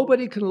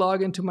 Nobody can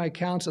log into my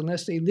accounts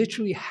unless they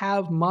literally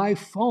have my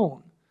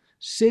phone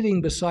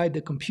sitting beside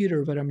the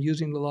computer that I'm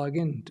using to log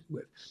in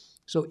with.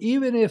 So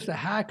even if the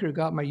hacker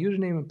got my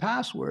username and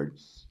password,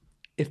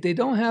 if they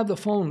don't have the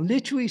phone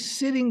literally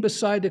sitting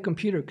beside the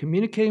computer,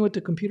 communicating with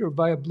the computer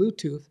via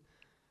Bluetooth,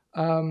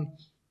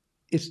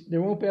 they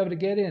won't be able to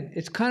get in.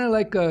 It's kind of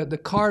like the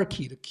car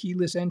key, the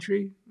keyless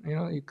entry. You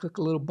know, you click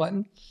a little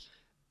button.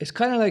 It's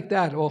kind of like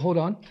that. Well, hold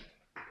on.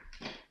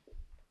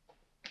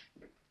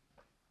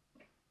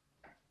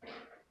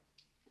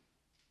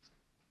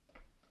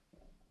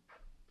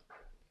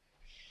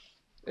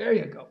 There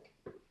you go.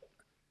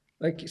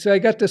 Like, so I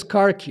got this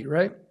car key,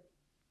 right?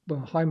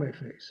 Behind my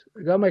face.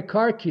 I got my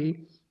car key,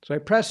 so I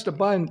press the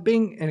button,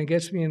 bing, and it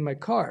gets me in my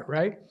car,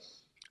 right?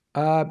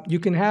 You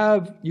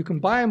can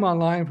buy them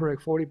online for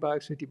like $40,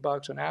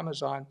 $50 on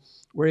Amazon,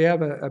 where you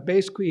have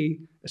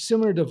basically a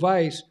similar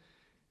device.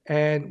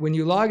 And when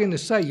you log in the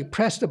site, you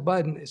press the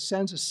button, it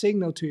sends a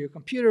signal to your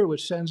computer,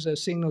 which sends a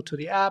signal to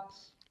the app.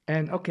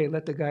 And okay,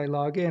 let the guy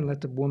log in, let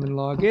the woman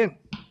log in.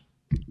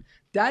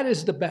 That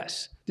is the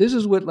best. This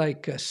is what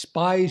like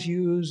spies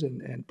use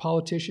and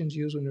politicians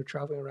use when they're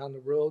traveling around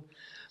the world.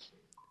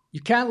 You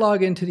can't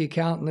log into the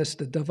account unless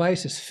the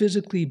device is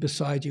physically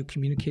beside you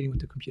communicating with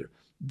the computer.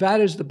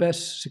 That is the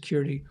best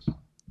security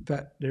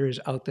that there is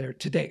out there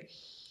today.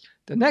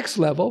 The next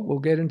level, we'll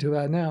get into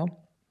that now.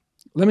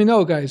 Let me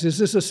know, guys. Is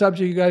this a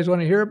subject you guys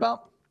want to hear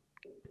about?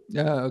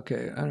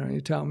 Okay. I don't know. You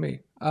tell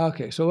me.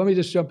 Okay. So let me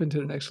just jump into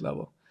the next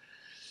level.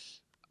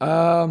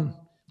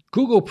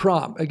 Google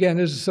prompt. Again,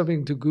 this is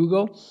something to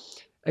Google.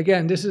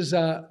 Again, this is,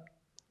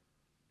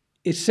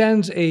 it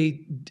sends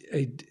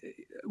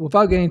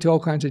without getting into all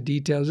kinds of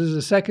details, this is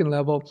the second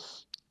level.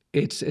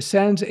 It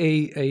sends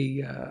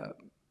a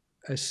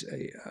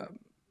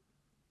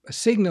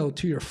signal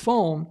to your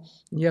phone,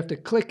 and you have to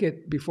click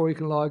it before you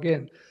can log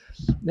in.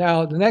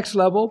 Now, the next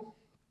level,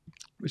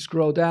 we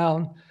scroll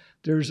down,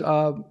 there's,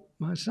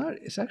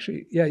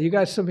 you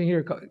got something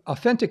here called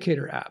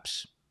Authenticator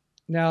apps.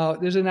 Now,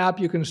 there's an app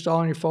you can install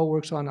on your phone,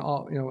 works on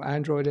all,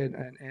 Android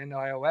and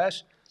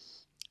iOS.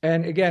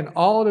 And again,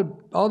 all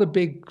the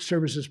big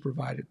services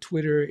provided,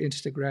 Twitter,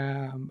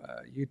 Instagram,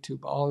 YouTube,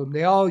 all of them,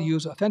 they all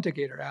use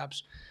Authenticator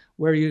apps,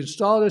 where you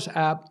install this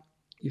app,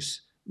 you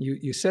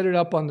set it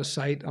up on the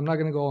site. I'm not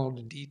going to go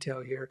into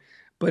detail here,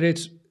 but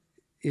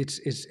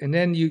and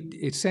then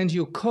it sends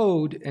you a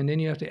code, and then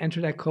you have to enter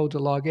that code to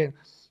log in.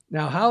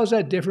 Now, how is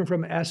that different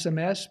from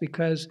SMS?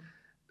 Because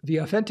the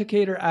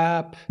Authenticator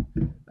app,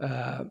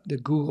 the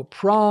Google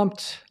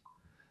prompt,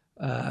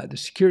 the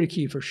security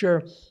key for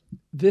sure,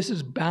 this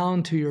is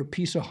bound to your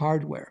piece of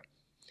hardware.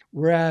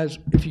 Whereas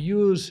if you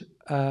use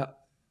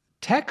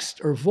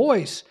text or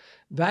voice,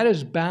 that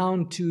is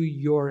bound to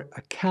your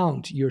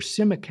account, your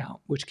SIM account,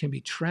 which can be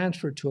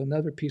transferred to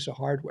another piece of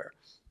hardware.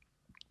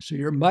 So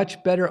you're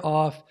much better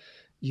off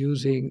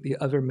using the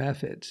other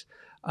methods.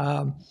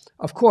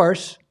 Of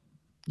course,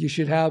 you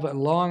should have a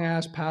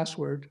long-ass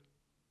password,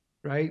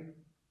 right?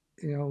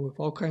 With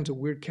all kinds of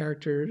weird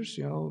characters,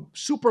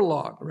 super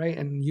long, right?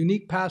 And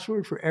unique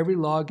password for every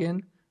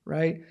login,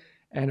 right?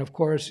 And of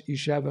course, you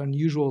should have an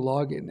unusual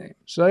login name.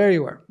 So there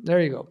you are. There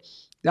you go.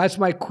 That's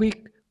my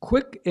quick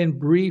and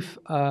brief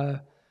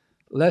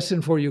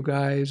lesson for you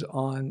guys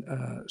on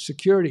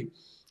security.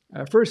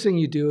 First thing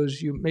you do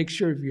is you make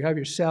sure if you have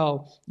your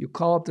cell, you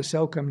call up the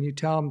cell company, you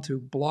tell them to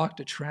block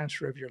the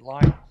transfer of your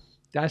line.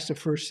 That's the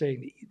first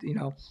thing,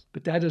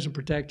 but that doesn't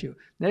protect you.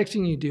 Next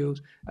thing you do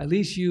is at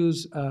least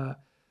use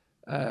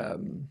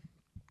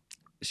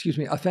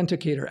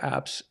authenticator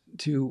apps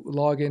to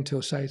log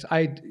into sites.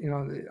 I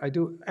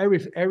do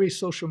every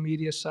social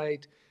media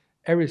site,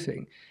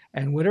 everything.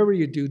 And whatever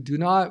you do, do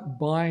not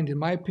bind, in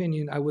my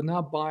opinion, I would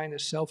not bind a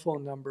cell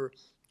phone number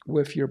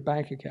with your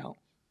bank account.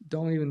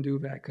 Don't even do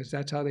that, because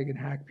that's how they can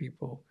hack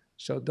people.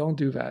 So don't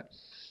do that.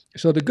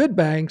 So the good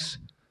banks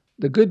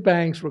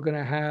were going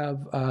to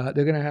have,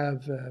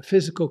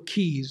 physical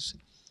keys.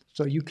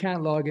 So you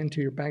can't log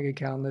into your bank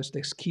account unless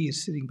this key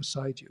is sitting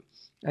beside you.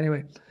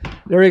 Anyway,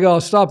 there you go.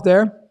 I'll stop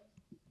there.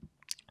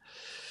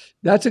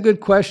 That's a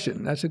good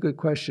question.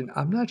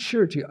 I'm not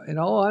sure, in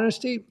all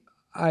honesty,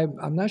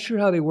 I'm not sure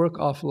how they work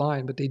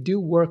offline, but they do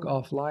work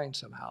offline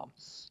somehow.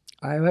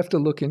 I have to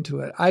look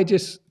into it. I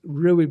just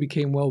really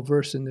became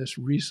well-versed in this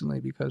recently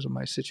because of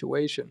my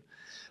situation.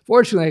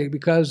 Fortunately,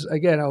 because,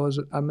 again,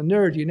 I'm a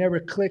nerd. You never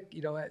click,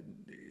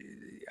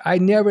 I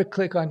never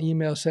click on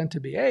email sent to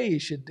me, hey, you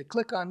should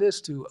click on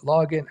this to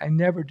log in. I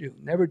never do,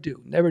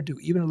 even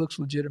if it looks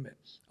legitimate.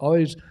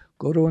 Always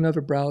go to another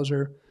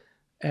browser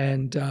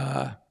and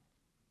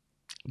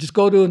just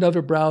go to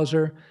another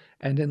browser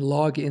and then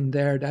log in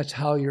there. That's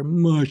how you're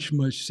much,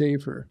 much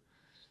safer.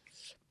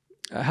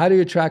 How do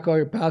you track all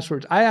your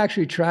passwords? I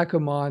actually track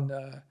them on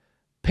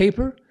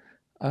paper,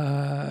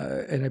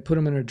 and I put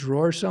them in a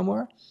drawer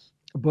somewhere.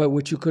 But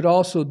what you could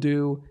also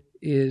do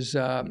is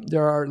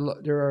there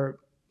are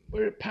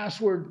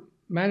password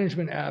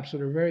management apps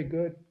that are very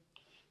good.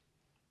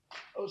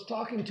 I was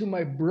talking to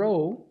my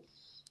bro,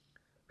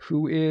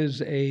 who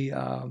is a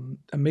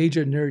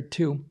major nerd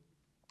too,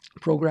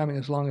 programming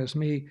as long as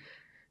me.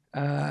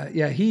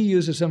 Yeah, he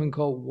uses something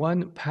called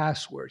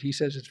 1Password. He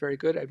says it's very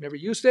good. I've never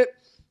used it,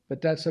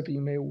 but that's something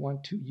you may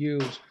want to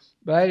use.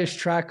 But I just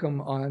track them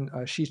on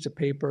sheets of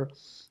paper.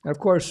 And of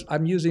course,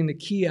 I'm using the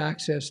key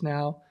access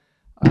now,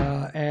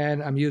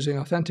 and I'm using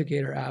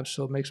authenticator apps,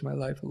 so it makes my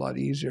life a lot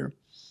easier.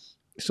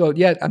 So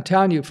yeah, I'm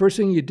telling you, first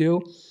thing you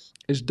do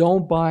is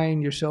don't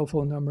bind your cell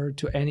phone number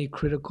to any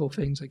critical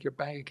things like your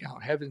bank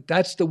account. Heaven,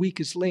 that's the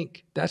weakest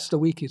link. That's the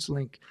weakest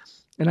link.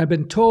 And I've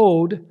been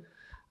told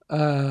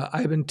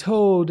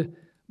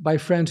by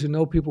friends who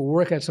know people who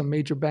work at some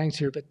major banks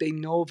here, but they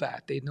know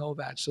that. They know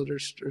that. So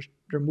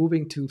they're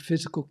moving to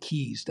physical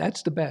keys.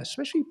 That's the best,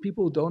 especially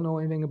people who don't know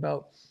anything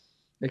about,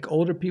 like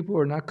older people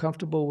who are not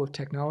comfortable with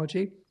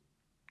technology.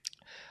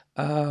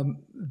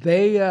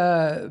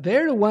 They're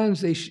the ones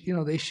they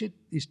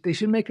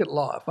should make it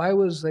law. If I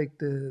was like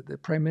the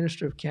Prime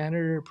Minister of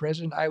Canada or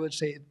President, I would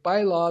say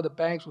by law the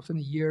banks within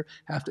a year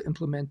have to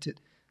implement it,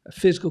 a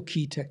physical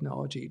key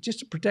technology, just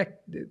to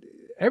protect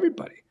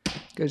everybody,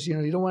 because you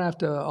don't want to have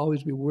to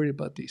always be worried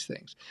about these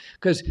things.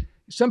 Because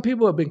some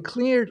people have been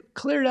cleared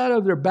out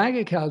of their bank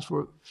accounts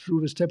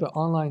through this type of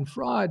online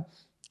fraud.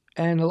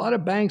 And a lot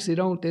of banks, they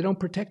don't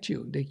protect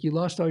you. You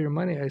lost all your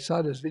money. I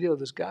saw this video of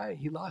this guy.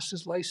 He lost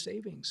his life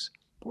savings.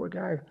 Poor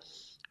guy.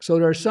 So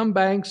there are some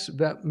banks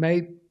that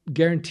may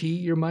guarantee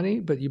your money,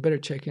 but you better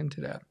check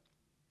into that.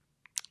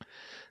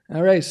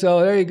 All right, so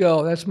there you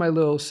go. That's my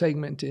little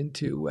segment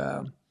into,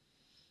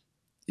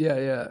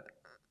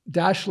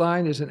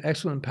 Dashline is an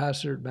excellent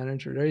password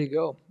manager. There you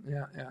go.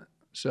 Yeah.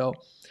 So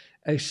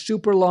a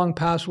super long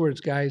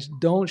passwords, guys.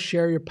 Don't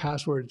share your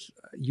passwords,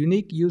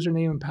 unique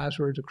username and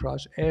passwords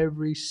across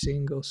every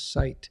single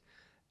site,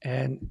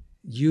 and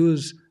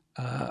use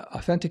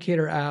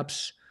authenticator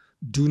apps.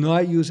 Do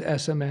not use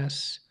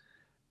SMS,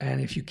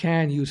 and if you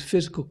can, use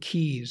physical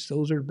keys.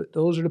 Those are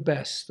the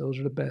best. Those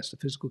are the best, the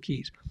physical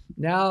keys.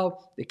 Now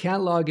they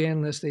can't log in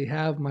unless they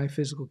have my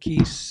physical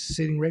keys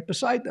sitting right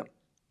beside them,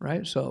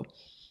 right? So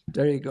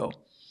there you go.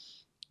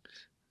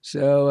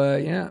 So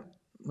yeah.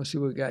 Let's see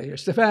what we got here.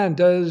 Stefan,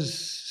 does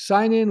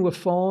sign in with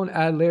phone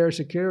add layer of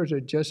security, or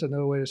is it just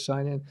another way to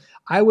sign in?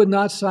 I would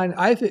not sign.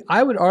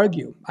 I would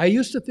argue. I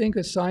used to think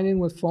that sign in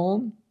with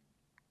phone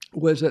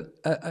was an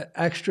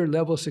extra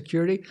level of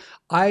security.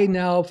 I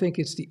now think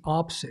it's the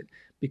opposite,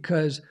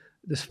 because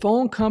the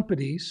phone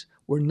companies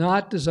were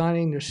not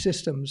designing their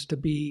systems to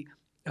be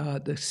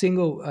the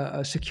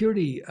single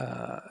security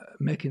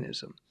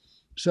mechanism.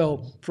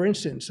 So, for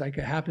instance, like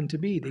it happened to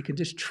be, they could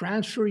just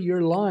transfer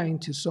your line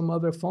to some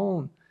other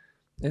phone.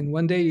 And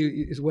one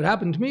day, what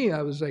happened to me,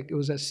 I was like, it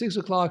was at 6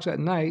 o'clock at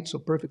night, so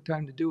perfect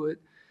time to do it.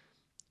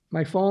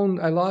 My phone,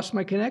 I lost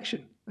my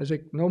connection. I was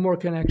like, no more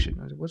connection.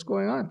 I was like, what's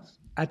going on?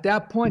 At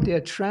that point, they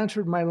had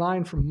transferred my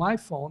line from my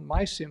phone,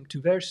 my SIM, to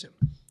their SIM.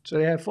 So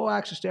they had full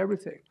access to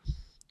everything.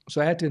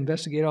 So I had to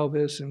investigate all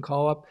this and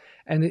call up.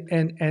 And the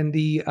and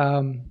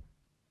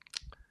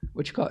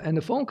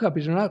the phone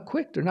companies are not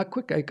quick. They're not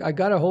quick. I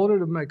got a hold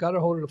of them. I got a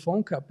hold of the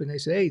phone company, and they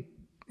said, hey,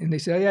 and they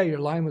said, oh, yeah, your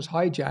line was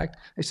hijacked.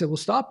 I said, well,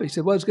 stop it. He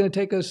said, well, it's going to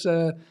take us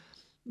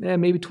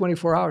maybe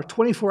 24 hours.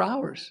 24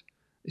 hours.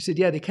 They said,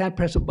 yeah, they can't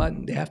press a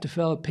button. They have to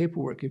fill out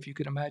paperwork, if you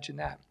could imagine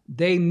that.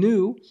 They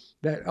knew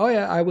that, oh,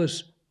 yeah, I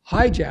was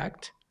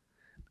hijacked,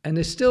 and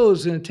it still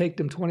is going to take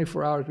them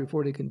 24 hours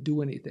before they can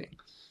do anything.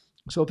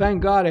 So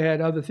thank God I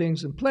had other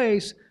things in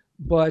place,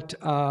 but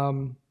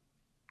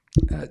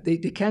they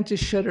can't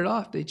just shut it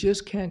off. They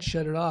just can't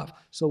shut it off.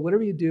 So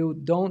whatever you do,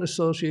 don't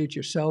associate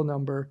your cell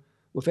number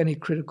with any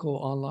critical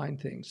online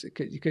things,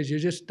 because you're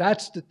just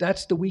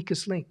that's the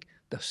weakest link.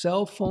 The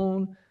cell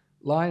phone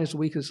line is the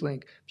weakest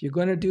link. If you're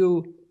going to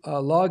do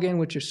log in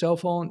with your cell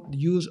phone,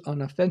 use an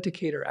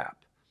authenticator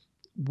app,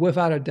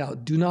 without a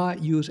doubt. Do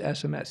not use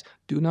SMS.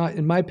 Do not,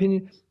 in my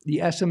opinion, the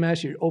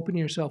SMS, you're opening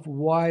yourself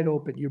wide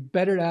open. You're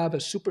better to have a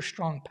super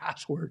strong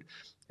password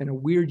and a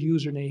weird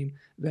username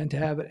than to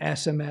have an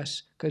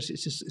SMS, because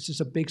it's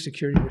just a big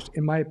security risk,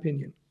 in my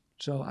opinion.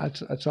 So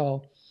that's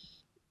all.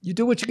 You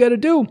do what you got to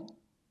do.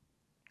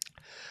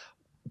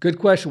 Good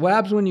question. What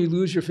happens when you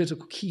lose your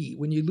physical key?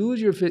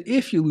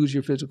 If you lose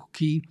your physical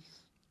key,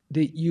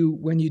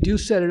 when you do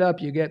set it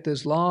up, you get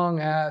this long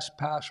ass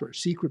password,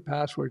 secret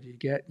password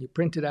you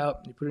print it out,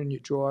 and you put it in your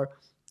drawer,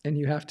 and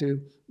you have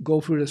to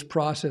go through this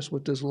process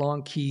with this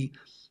long key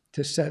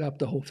to set up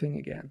the whole thing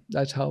again.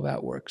 That's how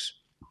that works.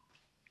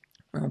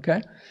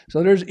 Okay?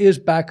 So there is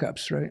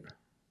backups, right?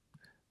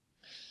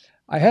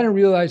 I hadn't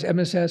realized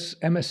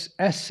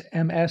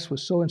SMS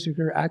was so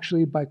insecure.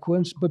 Actually, by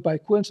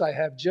coincidence, I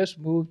have just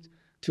moved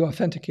to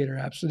authenticator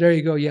apps. So there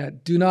you go. Yeah,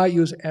 do not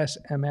use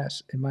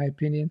SMS, in my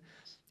opinion.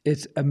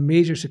 It's a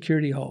major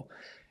security hole.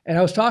 And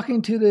I was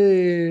talking to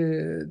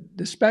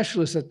the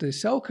specialist at the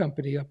cell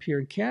company up here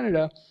in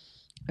Canada,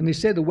 and they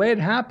said the way it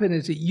happened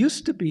is it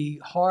used to be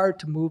hard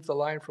to move the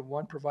line from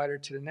one provider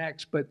to the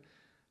next, but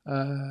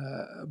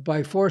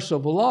by force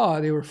of law,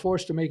 they were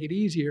forced to make it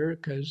easier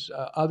because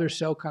other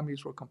cell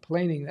companies were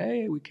complaining,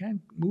 hey, we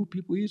can't move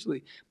people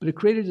easily. But it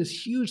created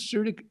this huge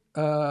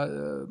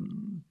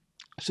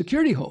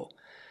security hole,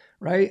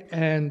 right?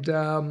 And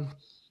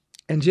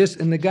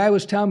the guy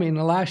was telling me in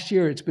the last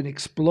year it's been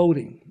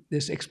exploding.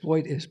 This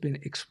exploit has been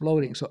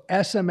exploding. So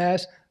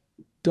SMS,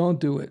 don't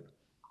do it,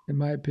 in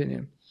my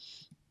opinion.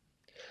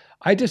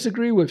 I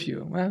disagree with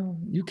you. Well,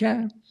 you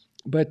can.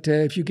 But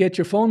if you get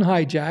your phone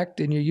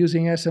hijacked and you're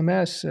using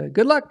SMS,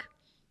 good luck.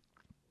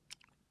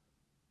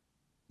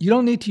 You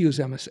don't need to use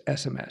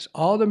SMS.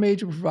 All the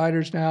major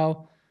providers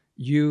now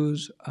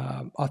use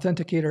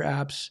authenticator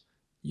apps.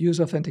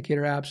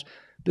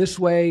 This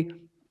way,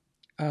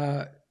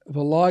 the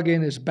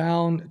login is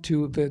bound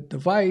to the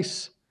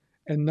device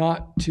and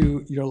not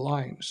to your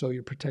line, so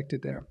you're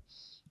protected there.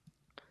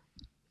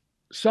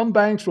 Some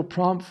banks will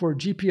prompt for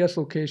GPS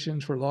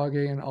locations for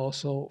login and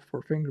also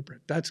for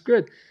fingerprint. That's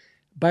good.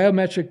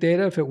 Biometric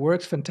data, if it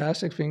works,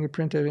 fantastic.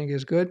 Fingerprint, I think,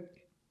 is good.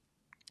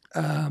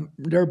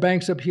 There are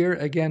banks up here,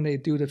 again, they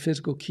do the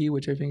physical key,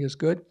 which I think is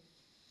good.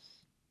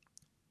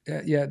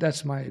 Yeah,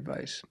 that's my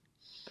advice.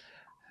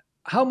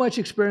 How much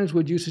experience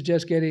would you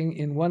suggest getting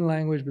in one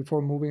language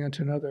before moving on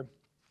to another?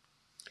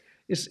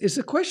 It's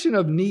a question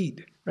of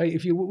need, right?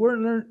 If you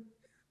learn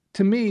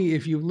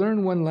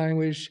one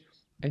language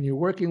and you're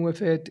working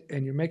with it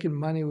and you're making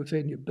money with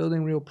it and you're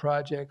building real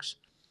projects,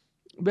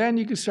 then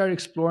you can start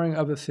exploring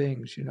other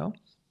things, you know?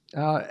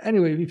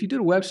 Anyway, if you do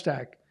the web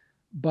stack,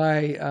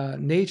 by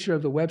nature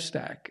of the web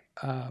stack,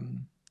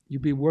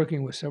 you'd be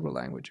working with several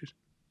languages.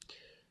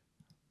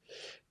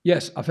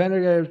 Yes,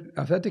 authenticator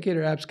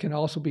apps can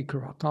also be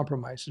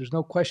compromised. There's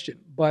no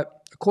question.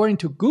 But according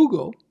to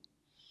Google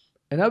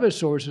and other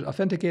sources,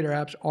 authenticator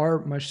apps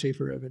are much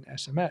safer than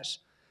SMS.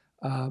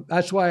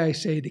 That's why I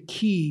say the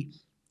key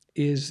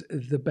is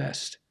the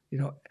best. You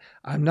know,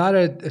 I'm not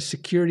a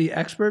security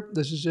expert.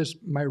 This is just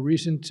my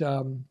recent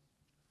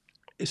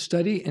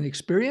study and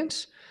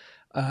experience.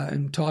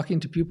 And talking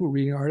to people,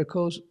 reading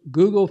articles.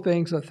 Google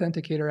thinks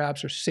authenticator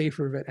apps are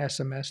safer than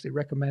SMS. They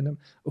recommend them.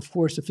 Of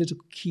course, the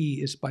physical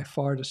key is by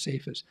far the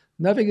safest.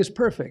 Nothing is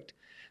perfect,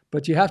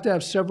 but you have to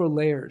have several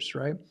layers,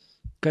 right?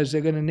 Because they're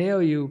going to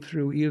nail you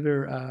through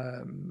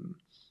either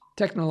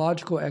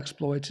technological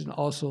exploits and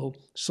also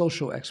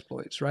social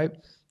exploits, right?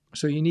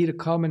 So you need a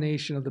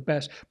combination of the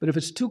best. But if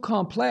it's too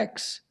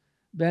complex,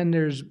 then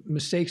there's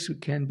mistakes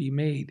that can be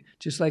made,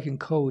 just like in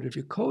code. If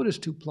your code is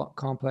too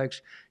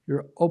complex,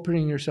 you're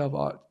opening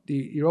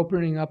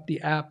up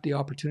the app the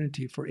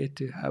opportunity for it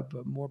to have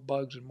more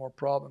bugs and more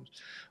problems.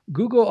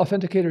 Google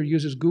Authenticator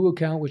uses Google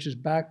account, which is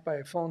backed by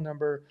a phone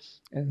number,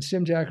 and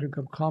SIMjacker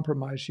can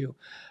compromise you.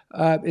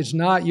 It's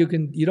not. You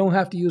don't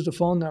have to use the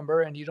phone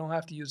number, and you don't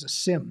have to use a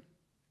SIM.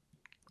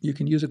 You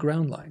can use a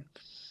ground line,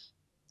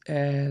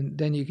 and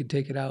then you can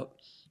take it out.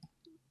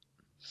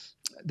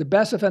 The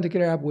best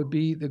authenticator app would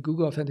be the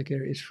Google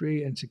Authenticator. It's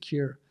free and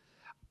secure.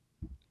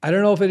 I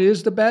don't know if it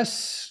is the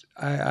best.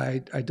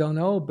 I don't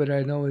know, but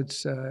I know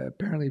it's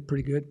apparently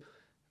pretty good.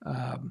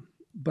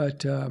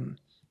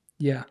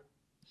 Yeah,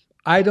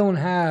 I don't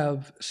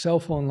have cell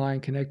phone line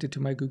connected to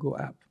my Google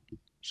app,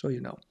 so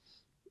you know.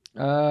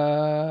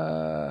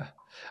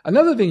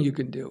 Another thing you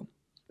can do,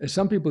 is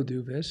some people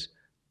do this,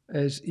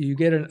 is you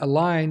get a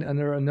line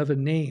under another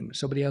name,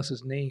 somebody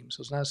else's name,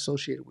 so it's not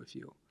associated with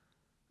you.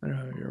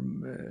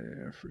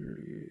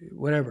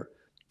 Whatever,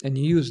 and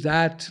you use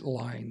that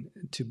line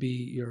to be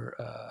your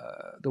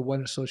the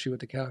one associated with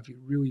the account if you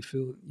really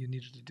feel you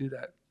needed to do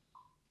that.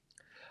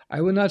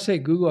 I would not say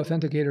Google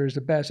Authenticator is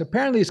the best.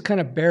 Apparently, it's kind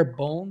of bare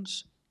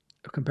bones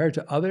compared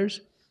to others.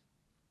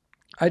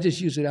 I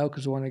just use it out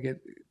because I want to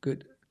get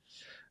good.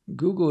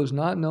 Google is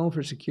not known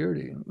for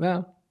security.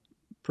 Well,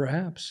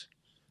 perhaps.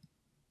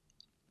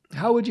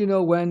 How would you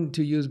know when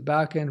to use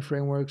backend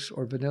frameworks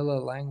or vanilla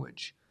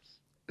language?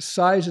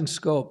 Size and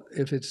scope.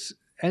 If it's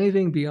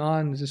anything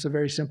beyond just a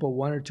very simple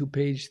 1 or 2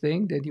 page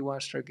thing, then you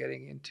want to start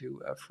getting into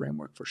a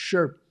framework for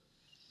sure.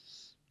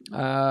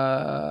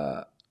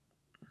 I'm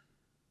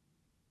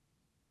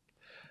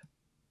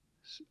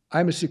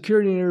a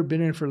security engineer,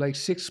 been in for like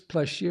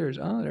 6+ years.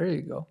 Oh, there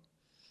you go.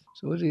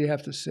 So what do you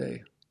have to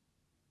say?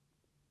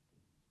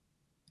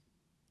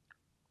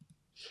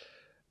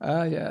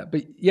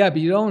 But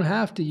you don't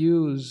have to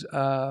use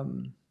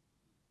the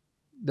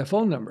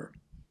phone number.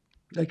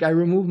 Like I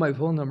removed my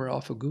phone number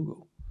off of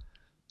Google.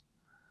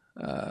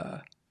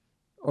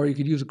 Or you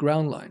could use a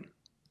ground line.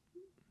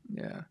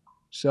 Yeah.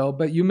 So,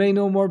 but you may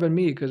know more than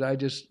me because I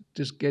just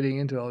getting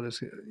into all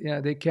this.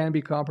 Yeah, they can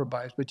be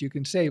compromised, but you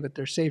can say that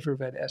they're safer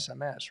than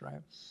SMS,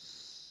 right?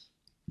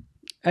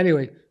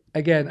 Anyway,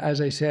 again,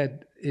 as I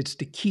said, it's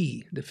the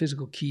key, the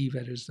physical key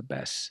that is the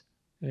best.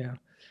 Yeah.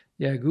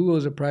 Yeah, Google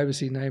is a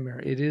privacy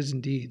nightmare. It is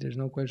indeed. There's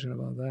no question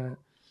about that.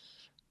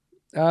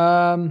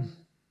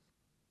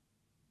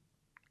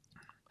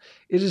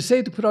 Is it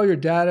safe to put all your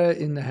data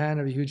in the hand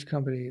of a huge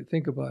company?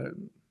 Think about it.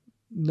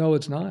 No,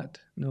 it's not.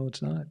 No,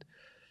 it's not.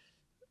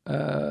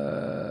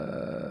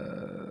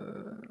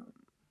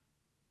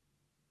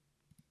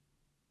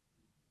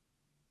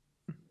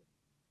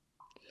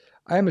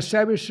 I am a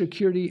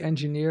cybersecurity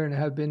engineer and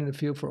have been in the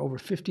field for over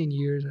 15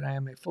 years, and I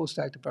am a full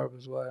stack developer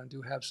as well. I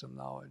do have some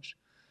knowledge.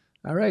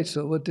 All right.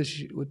 So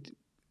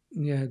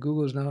yeah,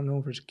 Google is now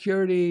known for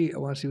security. I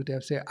want to see what they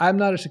have to say. I'm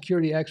not a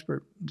security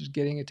expert. I'm just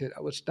getting into it.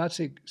 I would not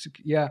say,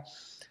 yeah,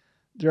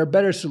 there are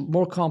better,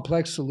 more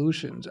complex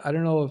solutions. I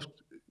don't know if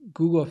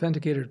Google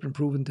Authenticator has been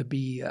proven to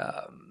be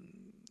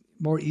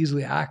more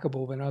easily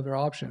hackable than other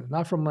options.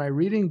 Not from my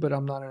reading, but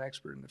I'm not an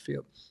expert in the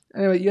field.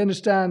 Anyway, you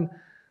understand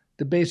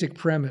the basic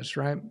premise,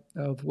 right,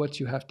 of what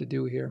you have to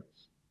do here.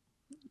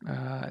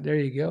 There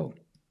you go.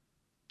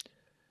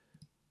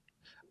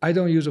 I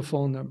don't use a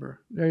phone number.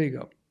 There you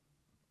go.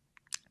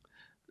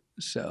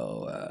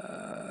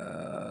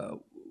 So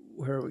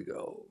where we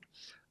go.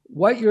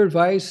 What your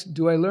advice?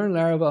 Do I learn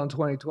Laravel in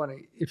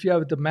 2020? If you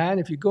have a demand,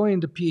 if you're going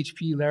into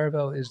PHP,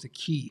 Laravel is the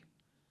key.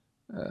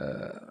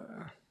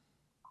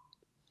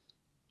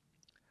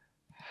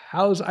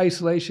 How's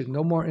isolation?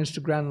 No more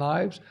Instagram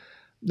lives?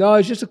 No,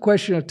 it's just a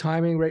question of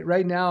timing.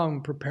 Right now,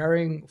 I'm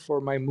preparing for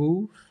my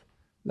move.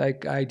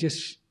 Like I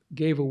just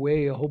gave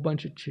away a whole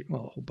bunch of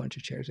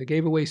chairs. I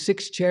gave away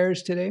 6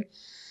 chairs today.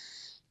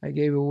 I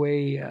gave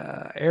away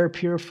air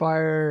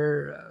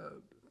purifier,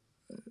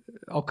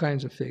 all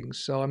kinds of things.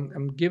 So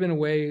I'm giving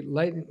away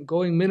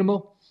going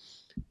minimal,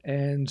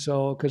 and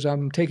so because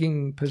I'm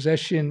taking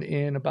possession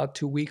in about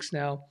 2 weeks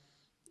now,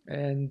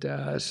 and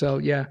so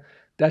yeah,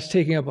 that's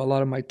taking up a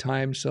lot of my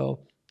time.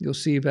 So you'll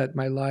see that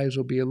my lives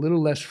will be a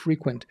little less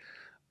frequent.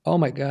 Oh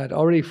my God,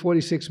 already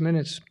 46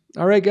 minutes.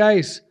 All right,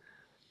 guys.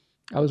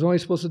 I was only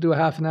supposed to do a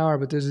half an hour,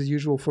 but this is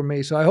usual for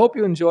me. So I hope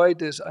you enjoyed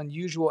this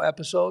unusual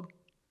episode.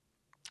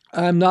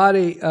 I'm not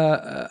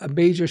a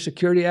major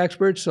security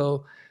expert,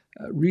 so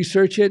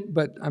research it.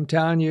 But I'm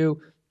telling you,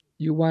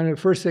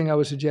 first thing I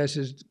would suggest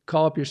is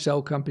call up your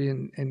cell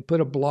company and put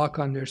a block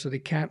on there so they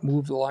can't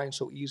move the line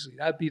so easily.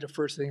 That'd be the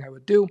first thing I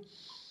would do.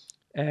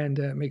 And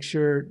make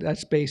sure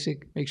that's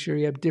basic. Make sure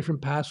you have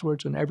different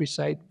passwords on every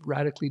site,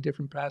 radically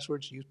different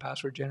passwords. Use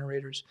password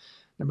generators.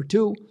 Number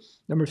 2.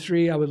 Number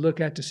 3, I would look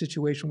at the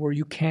situation where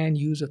you can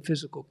use a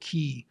physical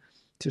key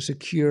to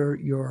secure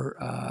your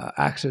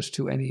access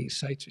to any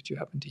sites that you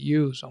happen to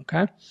use,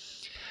 okay?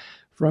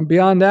 From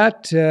beyond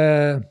that,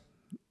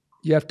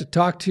 you have to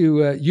talk to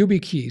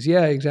YubiKeys.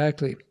 Yeah,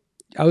 exactly.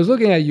 I was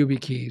looking at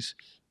YubiKeys,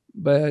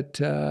 but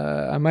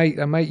I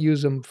might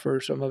use them for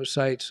some other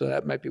sites, so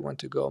that might be one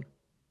to go.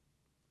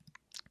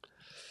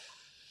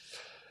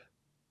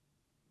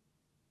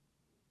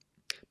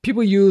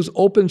 People use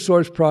open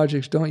source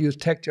projects, don't use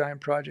tech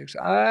giant projects.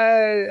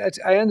 I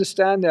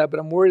understand that, but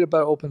I'm worried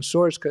about open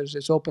source because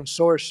it's open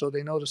source, so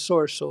they know the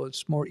source, so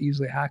it's more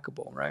easily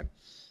hackable, right?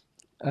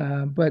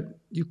 But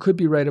you could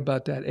be right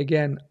about that.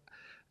 Again,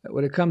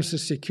 when it comes to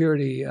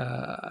security,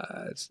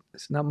 it's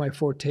not my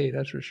forte,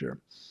 that's for sure.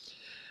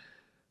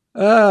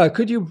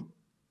 Could you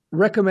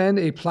recommend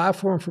a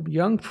platform for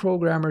young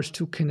programmers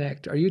to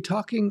connect? Are you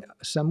talking,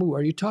 Samu,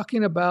 are you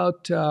talking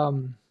about...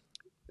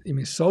 you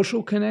mean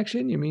social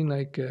connection? You mean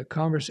like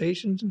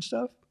conversations and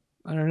stuff?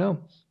 I don't know.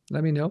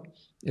 Let me know.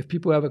 If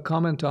people have a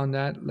comment on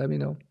that, let me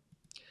know.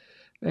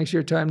 Thanks for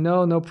your time.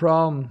 No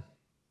problem.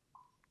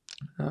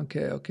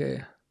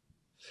 Okay.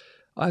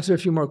 I'll answer a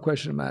few more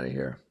questions. I'm out of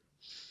here.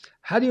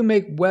 How do you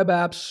make web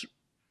apps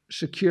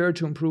secure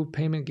to improve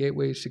payment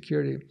gateway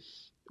security?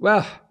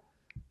 Well,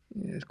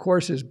 the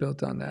course is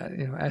built on that.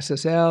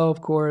 SSL, of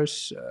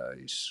course.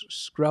 You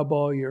scrub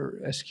all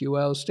your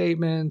SQL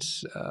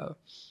statements.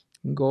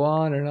 And go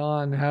on and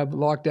on, have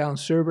lockdown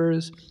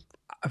servers.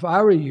 If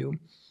I were you,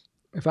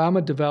 if I'm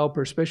a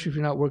developer, especially if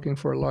you're not working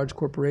for a large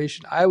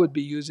corporation, I would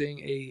be using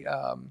a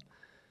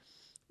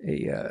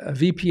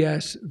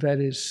VPS that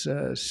is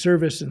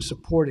serviced and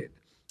supported.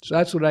 So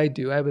that's what I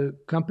do. I have a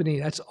company,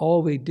 that's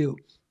all they do.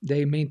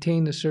 They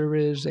maintain the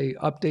servers, they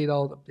update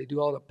they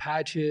do all the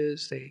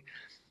patches, they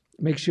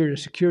make sure the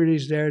security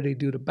is there, they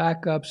do the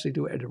backups, they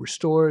do the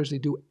restores, they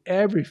do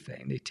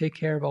everything. They take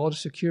care of all the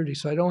security.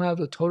 So I don't have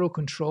the total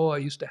control I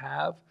used to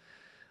have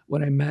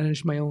when I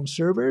managed my own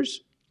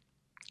servers.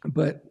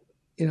 But,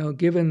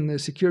 given the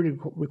security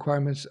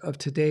requirements of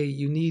today,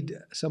 you need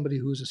somebody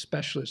who's a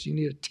specialist. You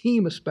need a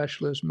team of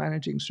specialists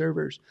managing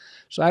servers.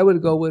 So I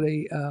would go with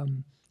a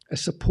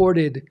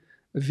supported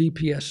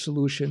VPS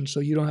solution so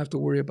you don't have to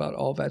worry about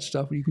all that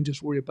stuff. You can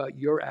just worry about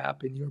your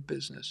app and your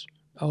business.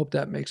 I hope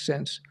that makes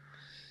sense.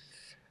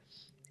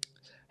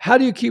 How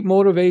do you keep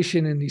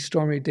motivation in these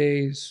stormy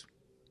days?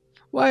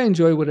 Well, I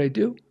enjoy what I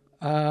do.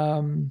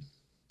 And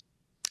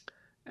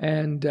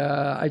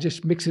I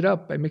just mix it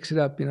up.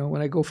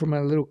 When I go for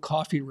my little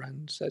coffee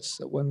runs, that's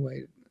the one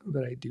way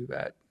that I do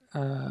that.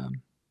 I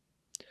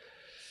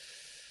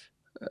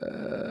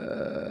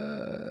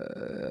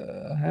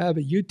have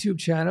a YouTube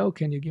channel.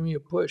 Can you give me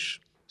a push?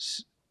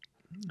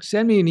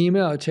 Send me an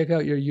email. I'll check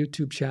out your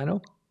YouTube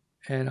channel,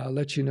 and I'll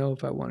let you know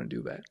if I want to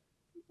do that.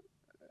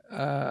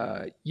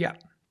 Yeah.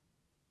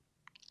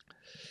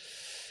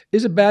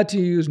 Is it bad to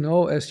use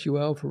no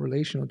SQL for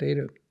relational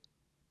data?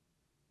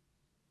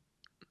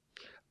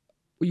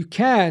 Well, you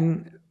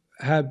can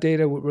have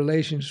data with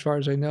relations, as far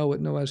as I know,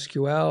 with no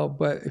SQL.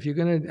 But if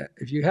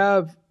you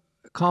have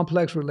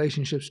complex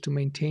relationships to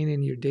maintain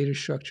in your data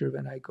structure,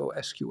 then I go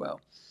SQL.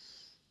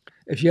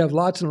 If you have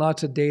lots and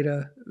lots of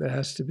data that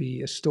has to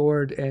be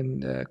stored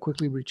and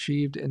quickly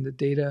retrieved, and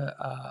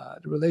the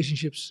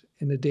relationships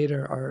in the data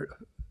are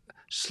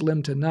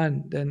slim to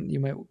none, then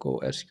you might go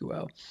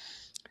SQL.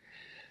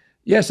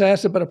 Yes, I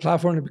asked about a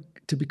platform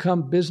to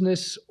become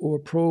business or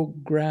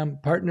program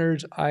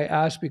partners. I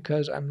asked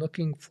because I'm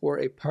looking for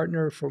a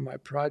partner for my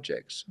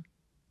projects.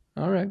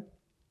 All right.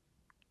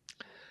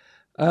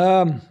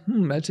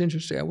 That's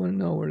interesting. I want to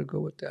know where to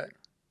go with that.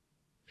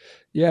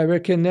 Yeah,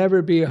 there can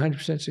never be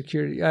 100%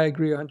 security. I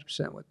agree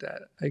 100% with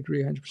that. I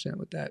agree 100%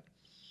 with that.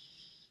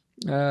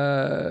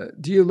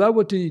 Do you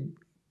love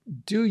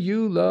do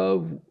you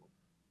love,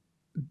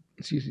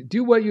 excuse me,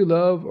 do what you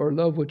love or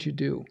love what you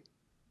do?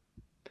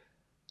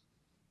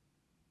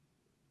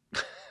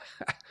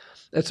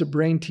 That's a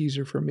brain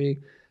teaser for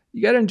me.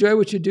 You got to enjoy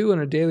what you do on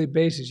a daily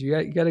basis. You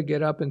got to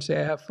get up and say,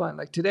 I have fun.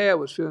 Like today, I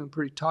was feeling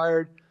pretty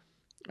tired.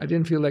 I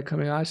didn't feel like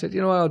coming on. I said, you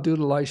know what, I'll do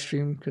the live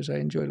stream because I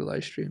enjoy the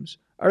live streams.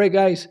 All right,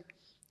 guys,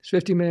 it's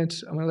 50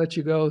 minutes. I'm going to let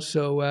you go.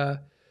 So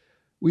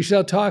we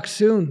shall talk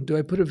soon. Do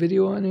I put a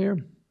video on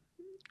here?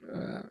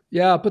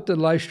 Yeah, I'll put the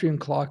live stream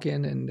clock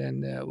in, and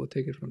then we'll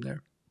take it from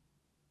there.